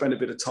 let's go and spend a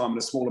bit of time and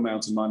a small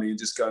amount of money and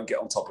just go and get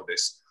on top of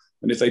this.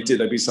 And if they did,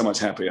 they'd be so much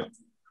happier.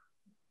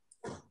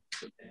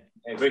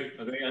 I agree.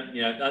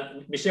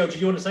 Michelle, did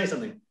you want to say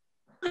something?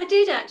 I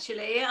did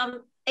actually.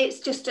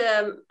 It's just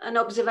an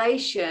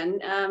observation,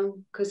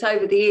 because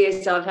over the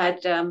years I've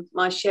had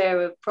my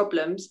share of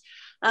problems.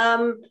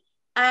 And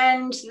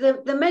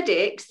the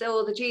medics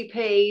or the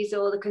GPs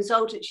or the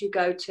consultants you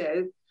go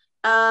to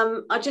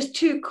are just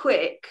too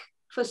quick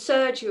for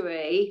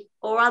surgery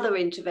or other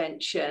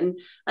intervention.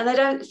 And they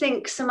don't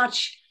think so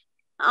much.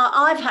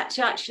 I've had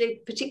to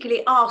actually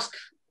particularly ask,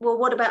 well,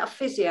 what about a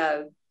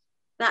physio?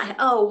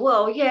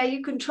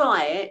 You can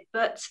try it,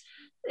 but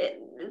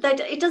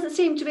it doesn't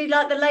seem to be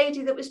like the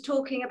lady that was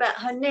talking about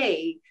her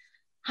knee.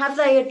 Have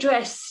they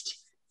addressed,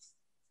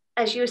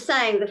 as you were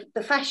saying,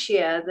 the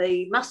fascia,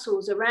 the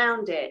muscles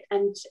around it,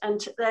 and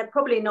they're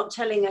probably not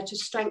telling her to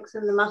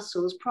strengthen the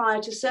muscles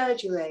prior to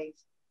surgery?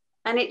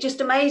 And it just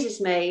amazes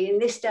me in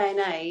this day and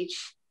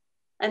age,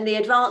 and the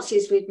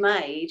advances we've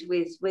made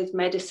with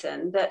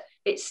medicine, that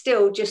it's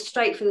still just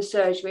straight for the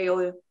surgery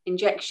or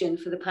injection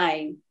for the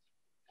pain,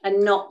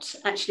 and not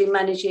actually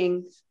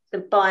managing the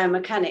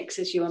biomechanics,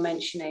 as you were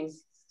mentioning.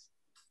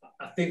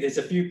 I think there's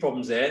a few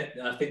problems there.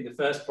 I think the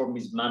first problem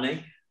is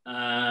money.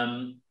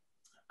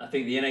 I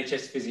think the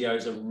NHS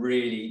physios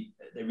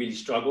they really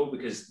struggle,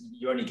 because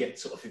you only get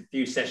sort of a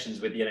few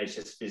sessions with the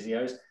NHS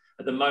physios.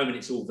 At the moment,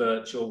 it's all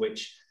virtual,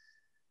 which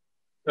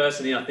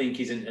personally I think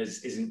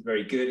isn't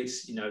very good.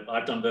 It's, you know,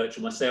 I've done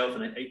virtual myself,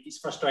 and it's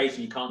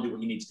frustrating. You can't do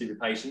what you need to do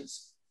with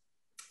patients.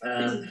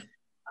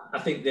 I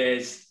think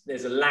there's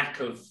a lack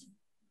of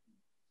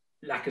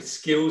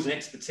skills and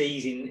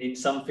expertise in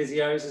some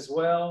physios as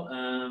well.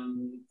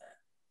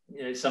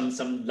 You know,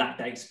 some lack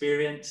that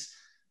experience.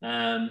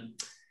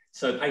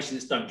 So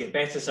patients don't get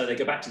better, so they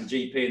go back to the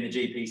GP, and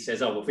the GP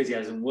says, oh, well, physio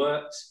hasn't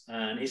worked.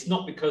 And it's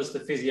not because the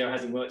physio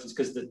hasn't worked, it's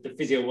because the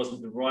physio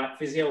wasn't the right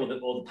physio, or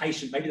the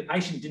patient, maybe the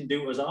patient didn't do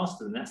what was asked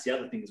of them. That's the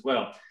other thing as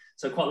well.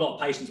 So quite a lot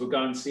of patients will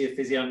go and see a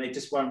physio, and they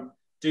just won't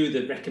do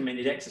the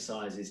recommended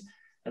exercises.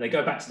 And they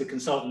go back to the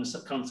consultant, and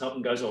the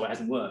consultant goes, oh, it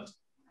hasn't worked.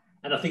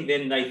 And I think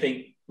then they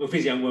think, well,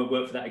 physio won't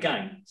work for that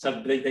again.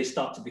 So they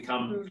start to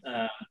become,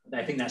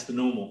 they think that's the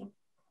normal.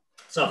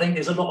 So I think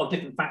there's a lot of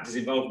different factors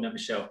involved in that,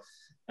 Michelle.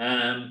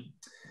 And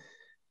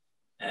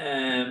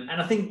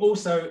I think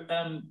also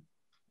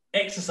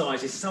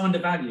exercise is so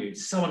undervalued.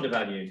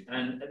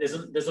 And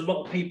there's a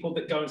lot of people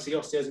that go and see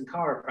osteos and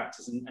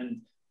chiropractors,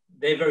 and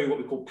they're very what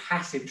we call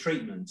passive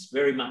treatments,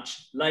 very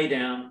much lay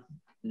down,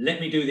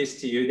 let me do this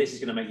to you, this is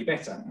going to make you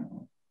better.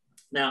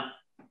 Now,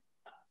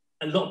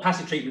 a lot of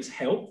passive treatments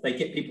help, they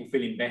get people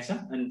feeling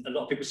better, and a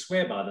lot of people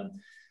swear by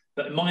them.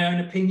 But in my own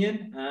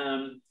opinion,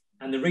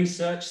 and the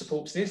research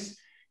supports this,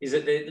 is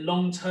that the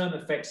long-term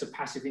effects of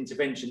passive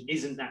intervention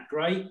isn't that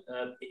great.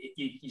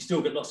 You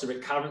still get lots of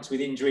recurrence with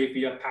injury if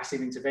you have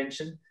passive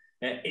intervention.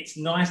 It's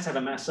nice to have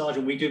a massage,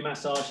 and we do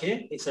massage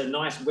here. It's a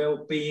nice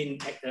well-being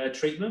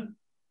treatment.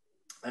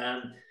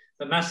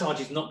 But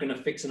massage is not going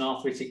to fix an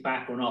arthritic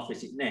back or an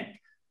arthritic neck.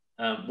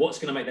 What's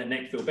going to make that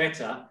neck feel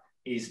better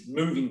is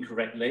moving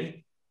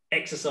correctly,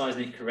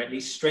 exercising it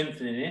correctly,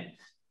 strengthening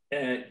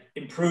it,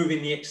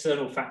 improving the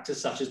external factors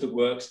such as the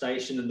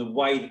workstation and the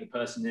way that the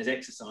person is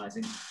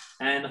exercising.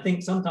 And I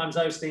think sometimes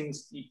those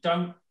things, you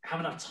don't have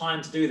enough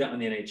time to do that on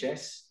the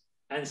NHS.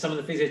 And some of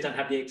the physios don't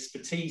have the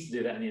expertise to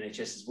do that in the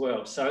NHS as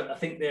well. So I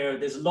think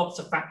there's lots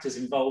of factors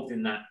involved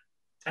in that.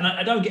 And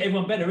I don't get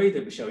everyone better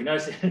either, Michelle. You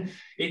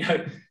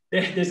know,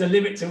 there's a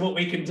limit to what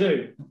we can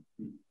do.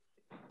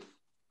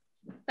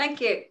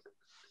 Thank you.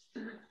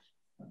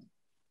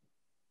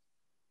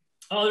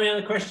 Are there any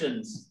other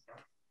questions?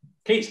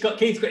 Keith's got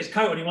his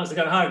coat on, he wants to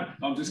go home.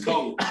 I'm just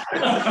cold.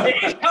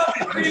 It's cold,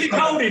 it's really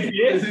cold in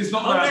here. It's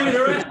not that.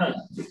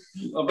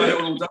 I've had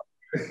it all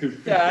done.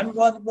 Yeah, and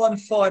one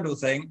final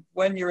thing,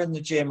 when you're in the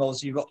gym,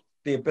 obviously you've got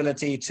the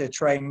ability to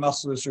train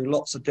muscles through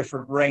lots of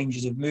different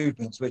ranges of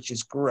movements, which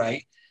is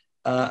great.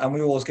 And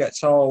we always get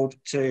told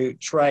to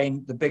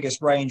train the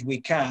biggest range we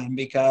can,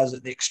 because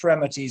at the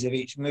extremities of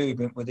each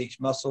movement with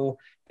each muscle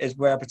is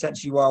where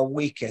potentially you are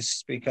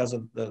weakest because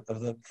of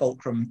the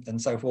fulcrum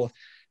and so forth.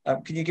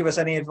 Can you give us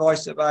any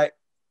advice about,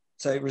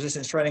 say,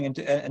 resistance training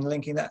and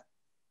linking that?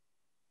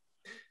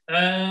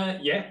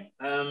 Yeah.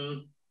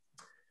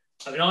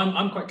 I mean,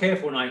 I'm quite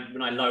careful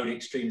when I load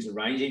extremes of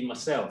range, even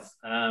myself,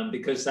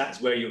 because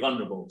that's where you're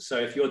vulnerable. So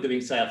if you're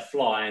doing, say, a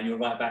fly and you're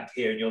right back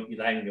here and you're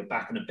laying on your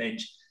back on a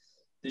bench,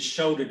 the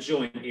shoulder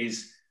joint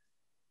is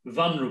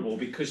vulnerable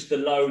because the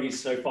load is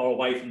so far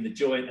away from the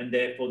joint, and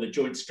therefore the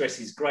joint stress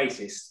is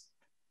greatest.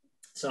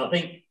 So I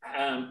think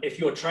if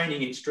you're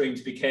training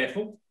extremes, be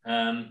careful.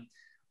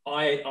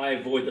 I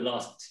avoid the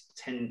last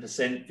 10%,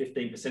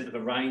 15% of a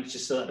range,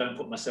 just so that I don't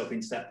put myself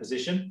into that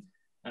position.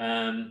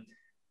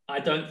 I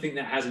don't think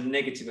that has a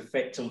negative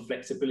effect on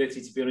flexibility,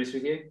 to be honest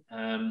with you.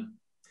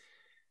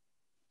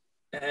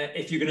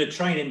 If you're going to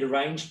train into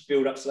range,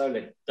 build up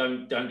slowly.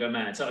 Don't go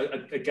mad. So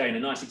again, a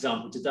nice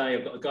example today,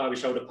 I've got a guy with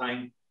shoulder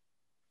pain.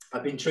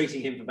 I've been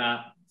treating him for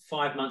about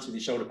 5 months with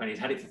his shoulder pain. He's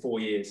had it for 4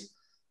 years.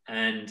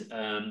 And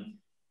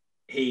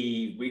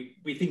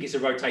we think it's a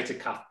rotator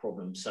cuff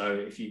problem.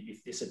 So if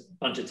it's a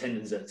bunch of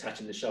tendons that are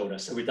attaching the shoulder.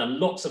 So we've done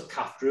lots of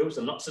cuff drills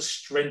and lots of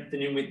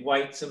strengthening with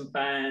weights and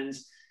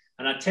bands.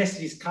 And I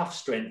tested his cuff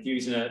strength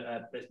using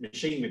a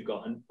machine we've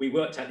got. And we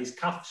worked out his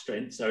cuff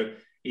strength. So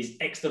his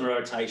external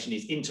rotation,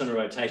 his internal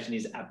rotation,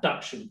 his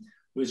abduction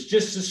was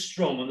just as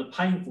strong on the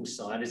painful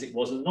side as it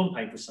was on the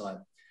non-painful side.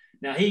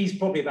 Now, he's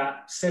probably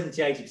about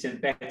 70, 80%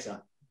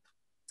 better.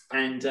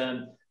 And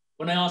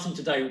when I asked him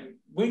today,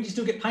 when do you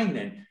still get pain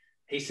then?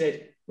 He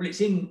said, well, it's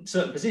in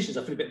certain positions,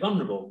 I feel a bit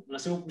vulnerable. And I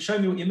said, well, show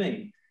me what you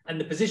mean. And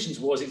the positions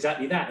was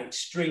exactly that,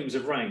 extremes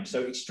of range.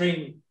 So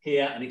extreme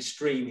here and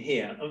extreme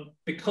here. And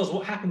because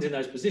what happens in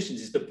those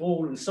positions is the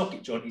ball and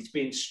socket joint is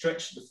being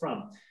stretched to the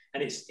front,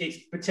 and it's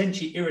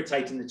potentially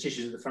irritating the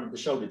tissues at the front of the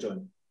shoulder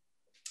joint.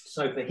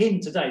 So for him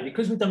today,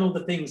 because we've done all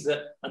the things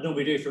that I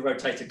normally do for a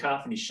rotator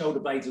cuff and his shoulder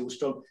blades are all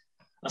strong,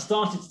 I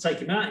started to take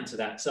him out into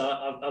that. So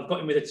I've got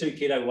him with a 2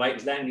 kilo weight,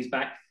 he's laying on his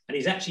back, and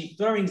he's actually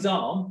throwing his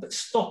arm, but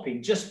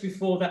stopping just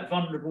before that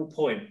vulnerable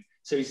point.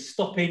 So he's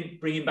stopping,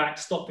 bringing back,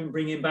 stopping,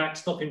 bringing back,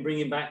 stopping,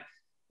 bringing back,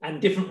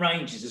 and different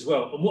ranges as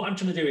well. And what I'm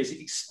trying to do is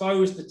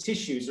expose the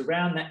tissues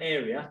around that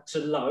area to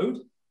load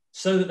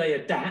so that they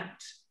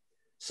adapt,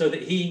 so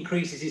that he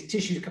increases his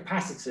tissue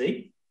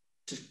capacity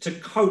to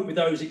cope with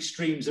those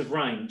extremes of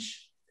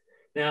range.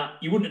 Now,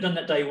 you wouldn't have done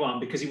that day one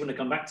because he wouldn't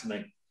have come back to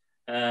me.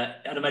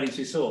 And I made him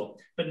too sore.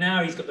 But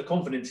now he's got the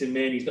confidence in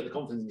me and he's got the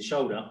confidence in the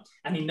shoulder,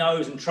 and he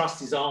knows and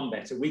trusts his arm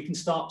better. We can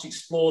start to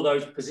explore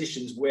those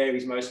positions where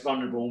he's most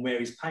vulnerable and where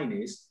his pain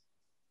is,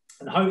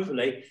 and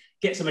hopefully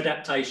get some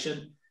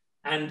adaptation.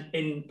 And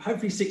in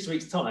hopefully 6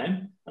 weeks'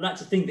 time, I'd like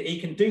to think that he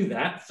can do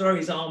that, throw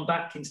his arm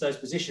back into those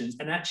positions,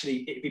 and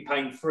actually it'd be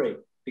pain-free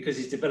because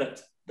he's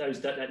developed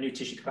that new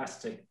tissue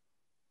capacity.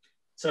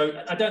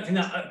 So I don't think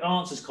that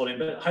answers, Colin,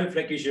 but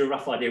hopefully that gives you a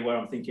rough idea where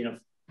I'm thinking of.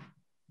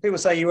 People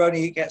say you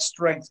only get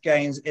strength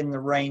gains in the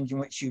range in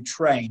which you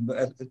train,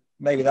 but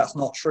maybe that's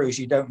not true.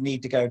 So you don't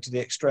need to go to the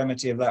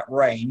extremity of that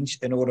range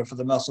in order for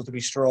the muscle to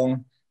be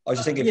strong. I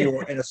just think if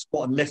you're in a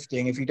squat and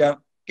lifting, if you don't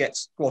get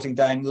squatting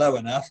down low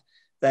enough,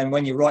 then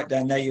when you're right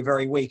down there, you're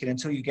very weak. And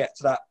until you get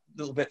to that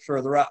little bit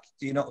further up,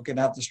 you're not going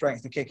to have the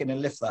strength to kick in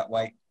and lift that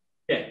weight.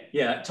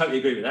 Yeah, totally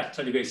agree with that.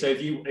 Totally agree. So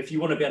if you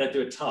want to be able to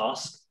do a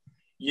task,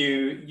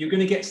 you're going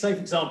to get, say for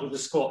example, the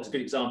squat is a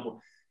good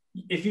example.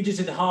 If you just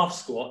did the half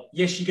squat,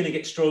 yes, you're going to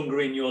get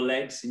stronger in your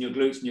legs, in your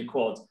glutes and your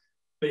quads,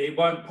 but it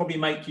won't probably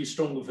make you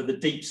stronger for the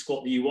deep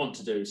squat that you want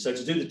to do. So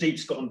to do the deep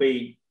squat and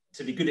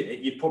to be good at it,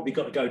 you've probably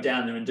got to go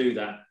down there and do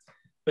that.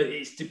 But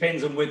it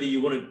depends on whether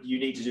you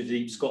need to do the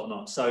deep squat or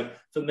not. So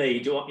for me,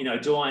 do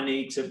I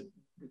need to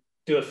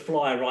do a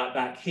fly right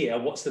back here?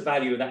 What's the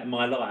value of that in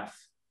my life?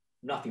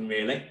 Nothing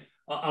really.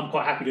 I'm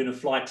quite happy doing a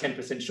fly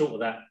 10% short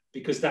of that,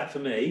 because that for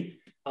me,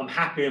 I'm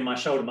happier in my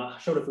shoulder. My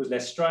shoulder feels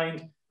less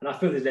strained, and I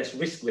feel there's less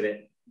risk with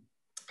it.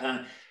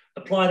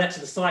 Apply that to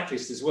the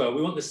cyclist as well.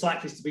 We want the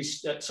cyclist to be,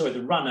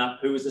 the runner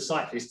who is the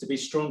cyclist, to be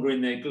stronger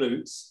in their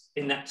glutes,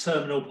 in that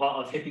terminal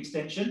part of hip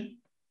extension.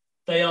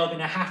 They are going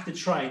to have to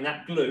train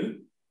that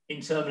glute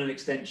in terminal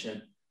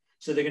extension.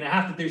 So they're going to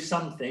have to do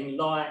something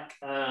like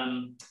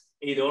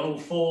either on all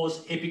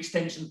fours, hip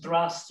extension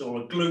thrust,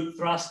 or a glute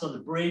thrust on the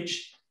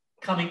bridge,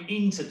 coming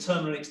into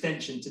terminal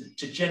extension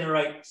to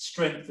generate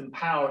strength and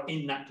power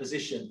in that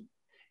position.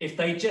 If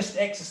they just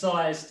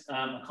exercised,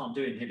 I can't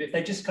do it here, but if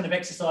they just kind of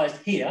exercised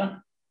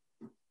here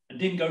and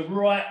didn't go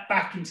right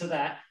back into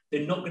that,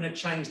 they're not going to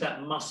change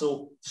that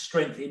muscle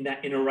strength in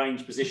that inner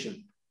range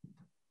position.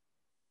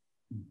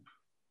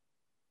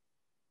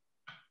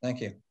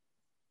 Thank you.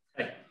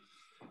 Okay.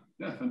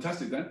 Yeah,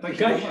 fantastic, Dan. Thank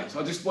you very much.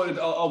 I just wanted,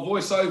 I'll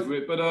voice over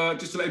it, but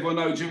just to let everyone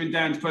know, during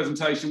Dan's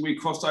presentation, we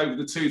crossed over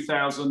the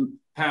 £2,000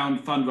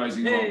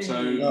 fundraising mark.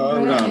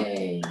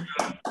 So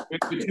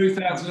we're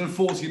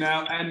 2,040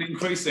 now and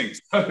increasing.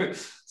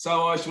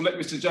 So I shall let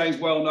Mr. James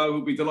Well know.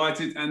 He'll be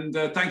delighted. And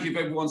thank you for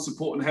everyone's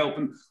support and help.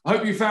 And I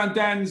hope you found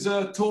Dan's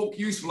talk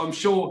useful. I'm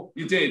sure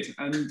you did.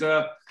 And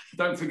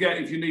don't forget,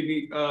 if you need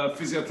any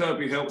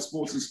physiotherapy help,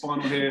 sports and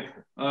spinal here,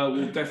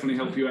 will definitely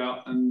help you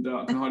out. And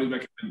I can highly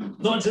recommend them.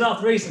 Not until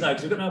after Easter, though,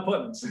 because we've got no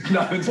appointments.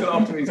 No, until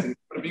after Easter.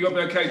 But you've got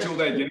to be okay till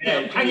then.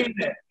 Yeah, hang in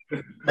there.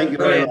 Thank you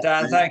very much,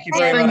 Dan. Thank you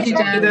very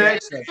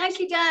much. Thank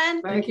you,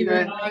 Dan. Thank you,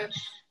 Dan.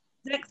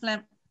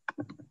 Excellent.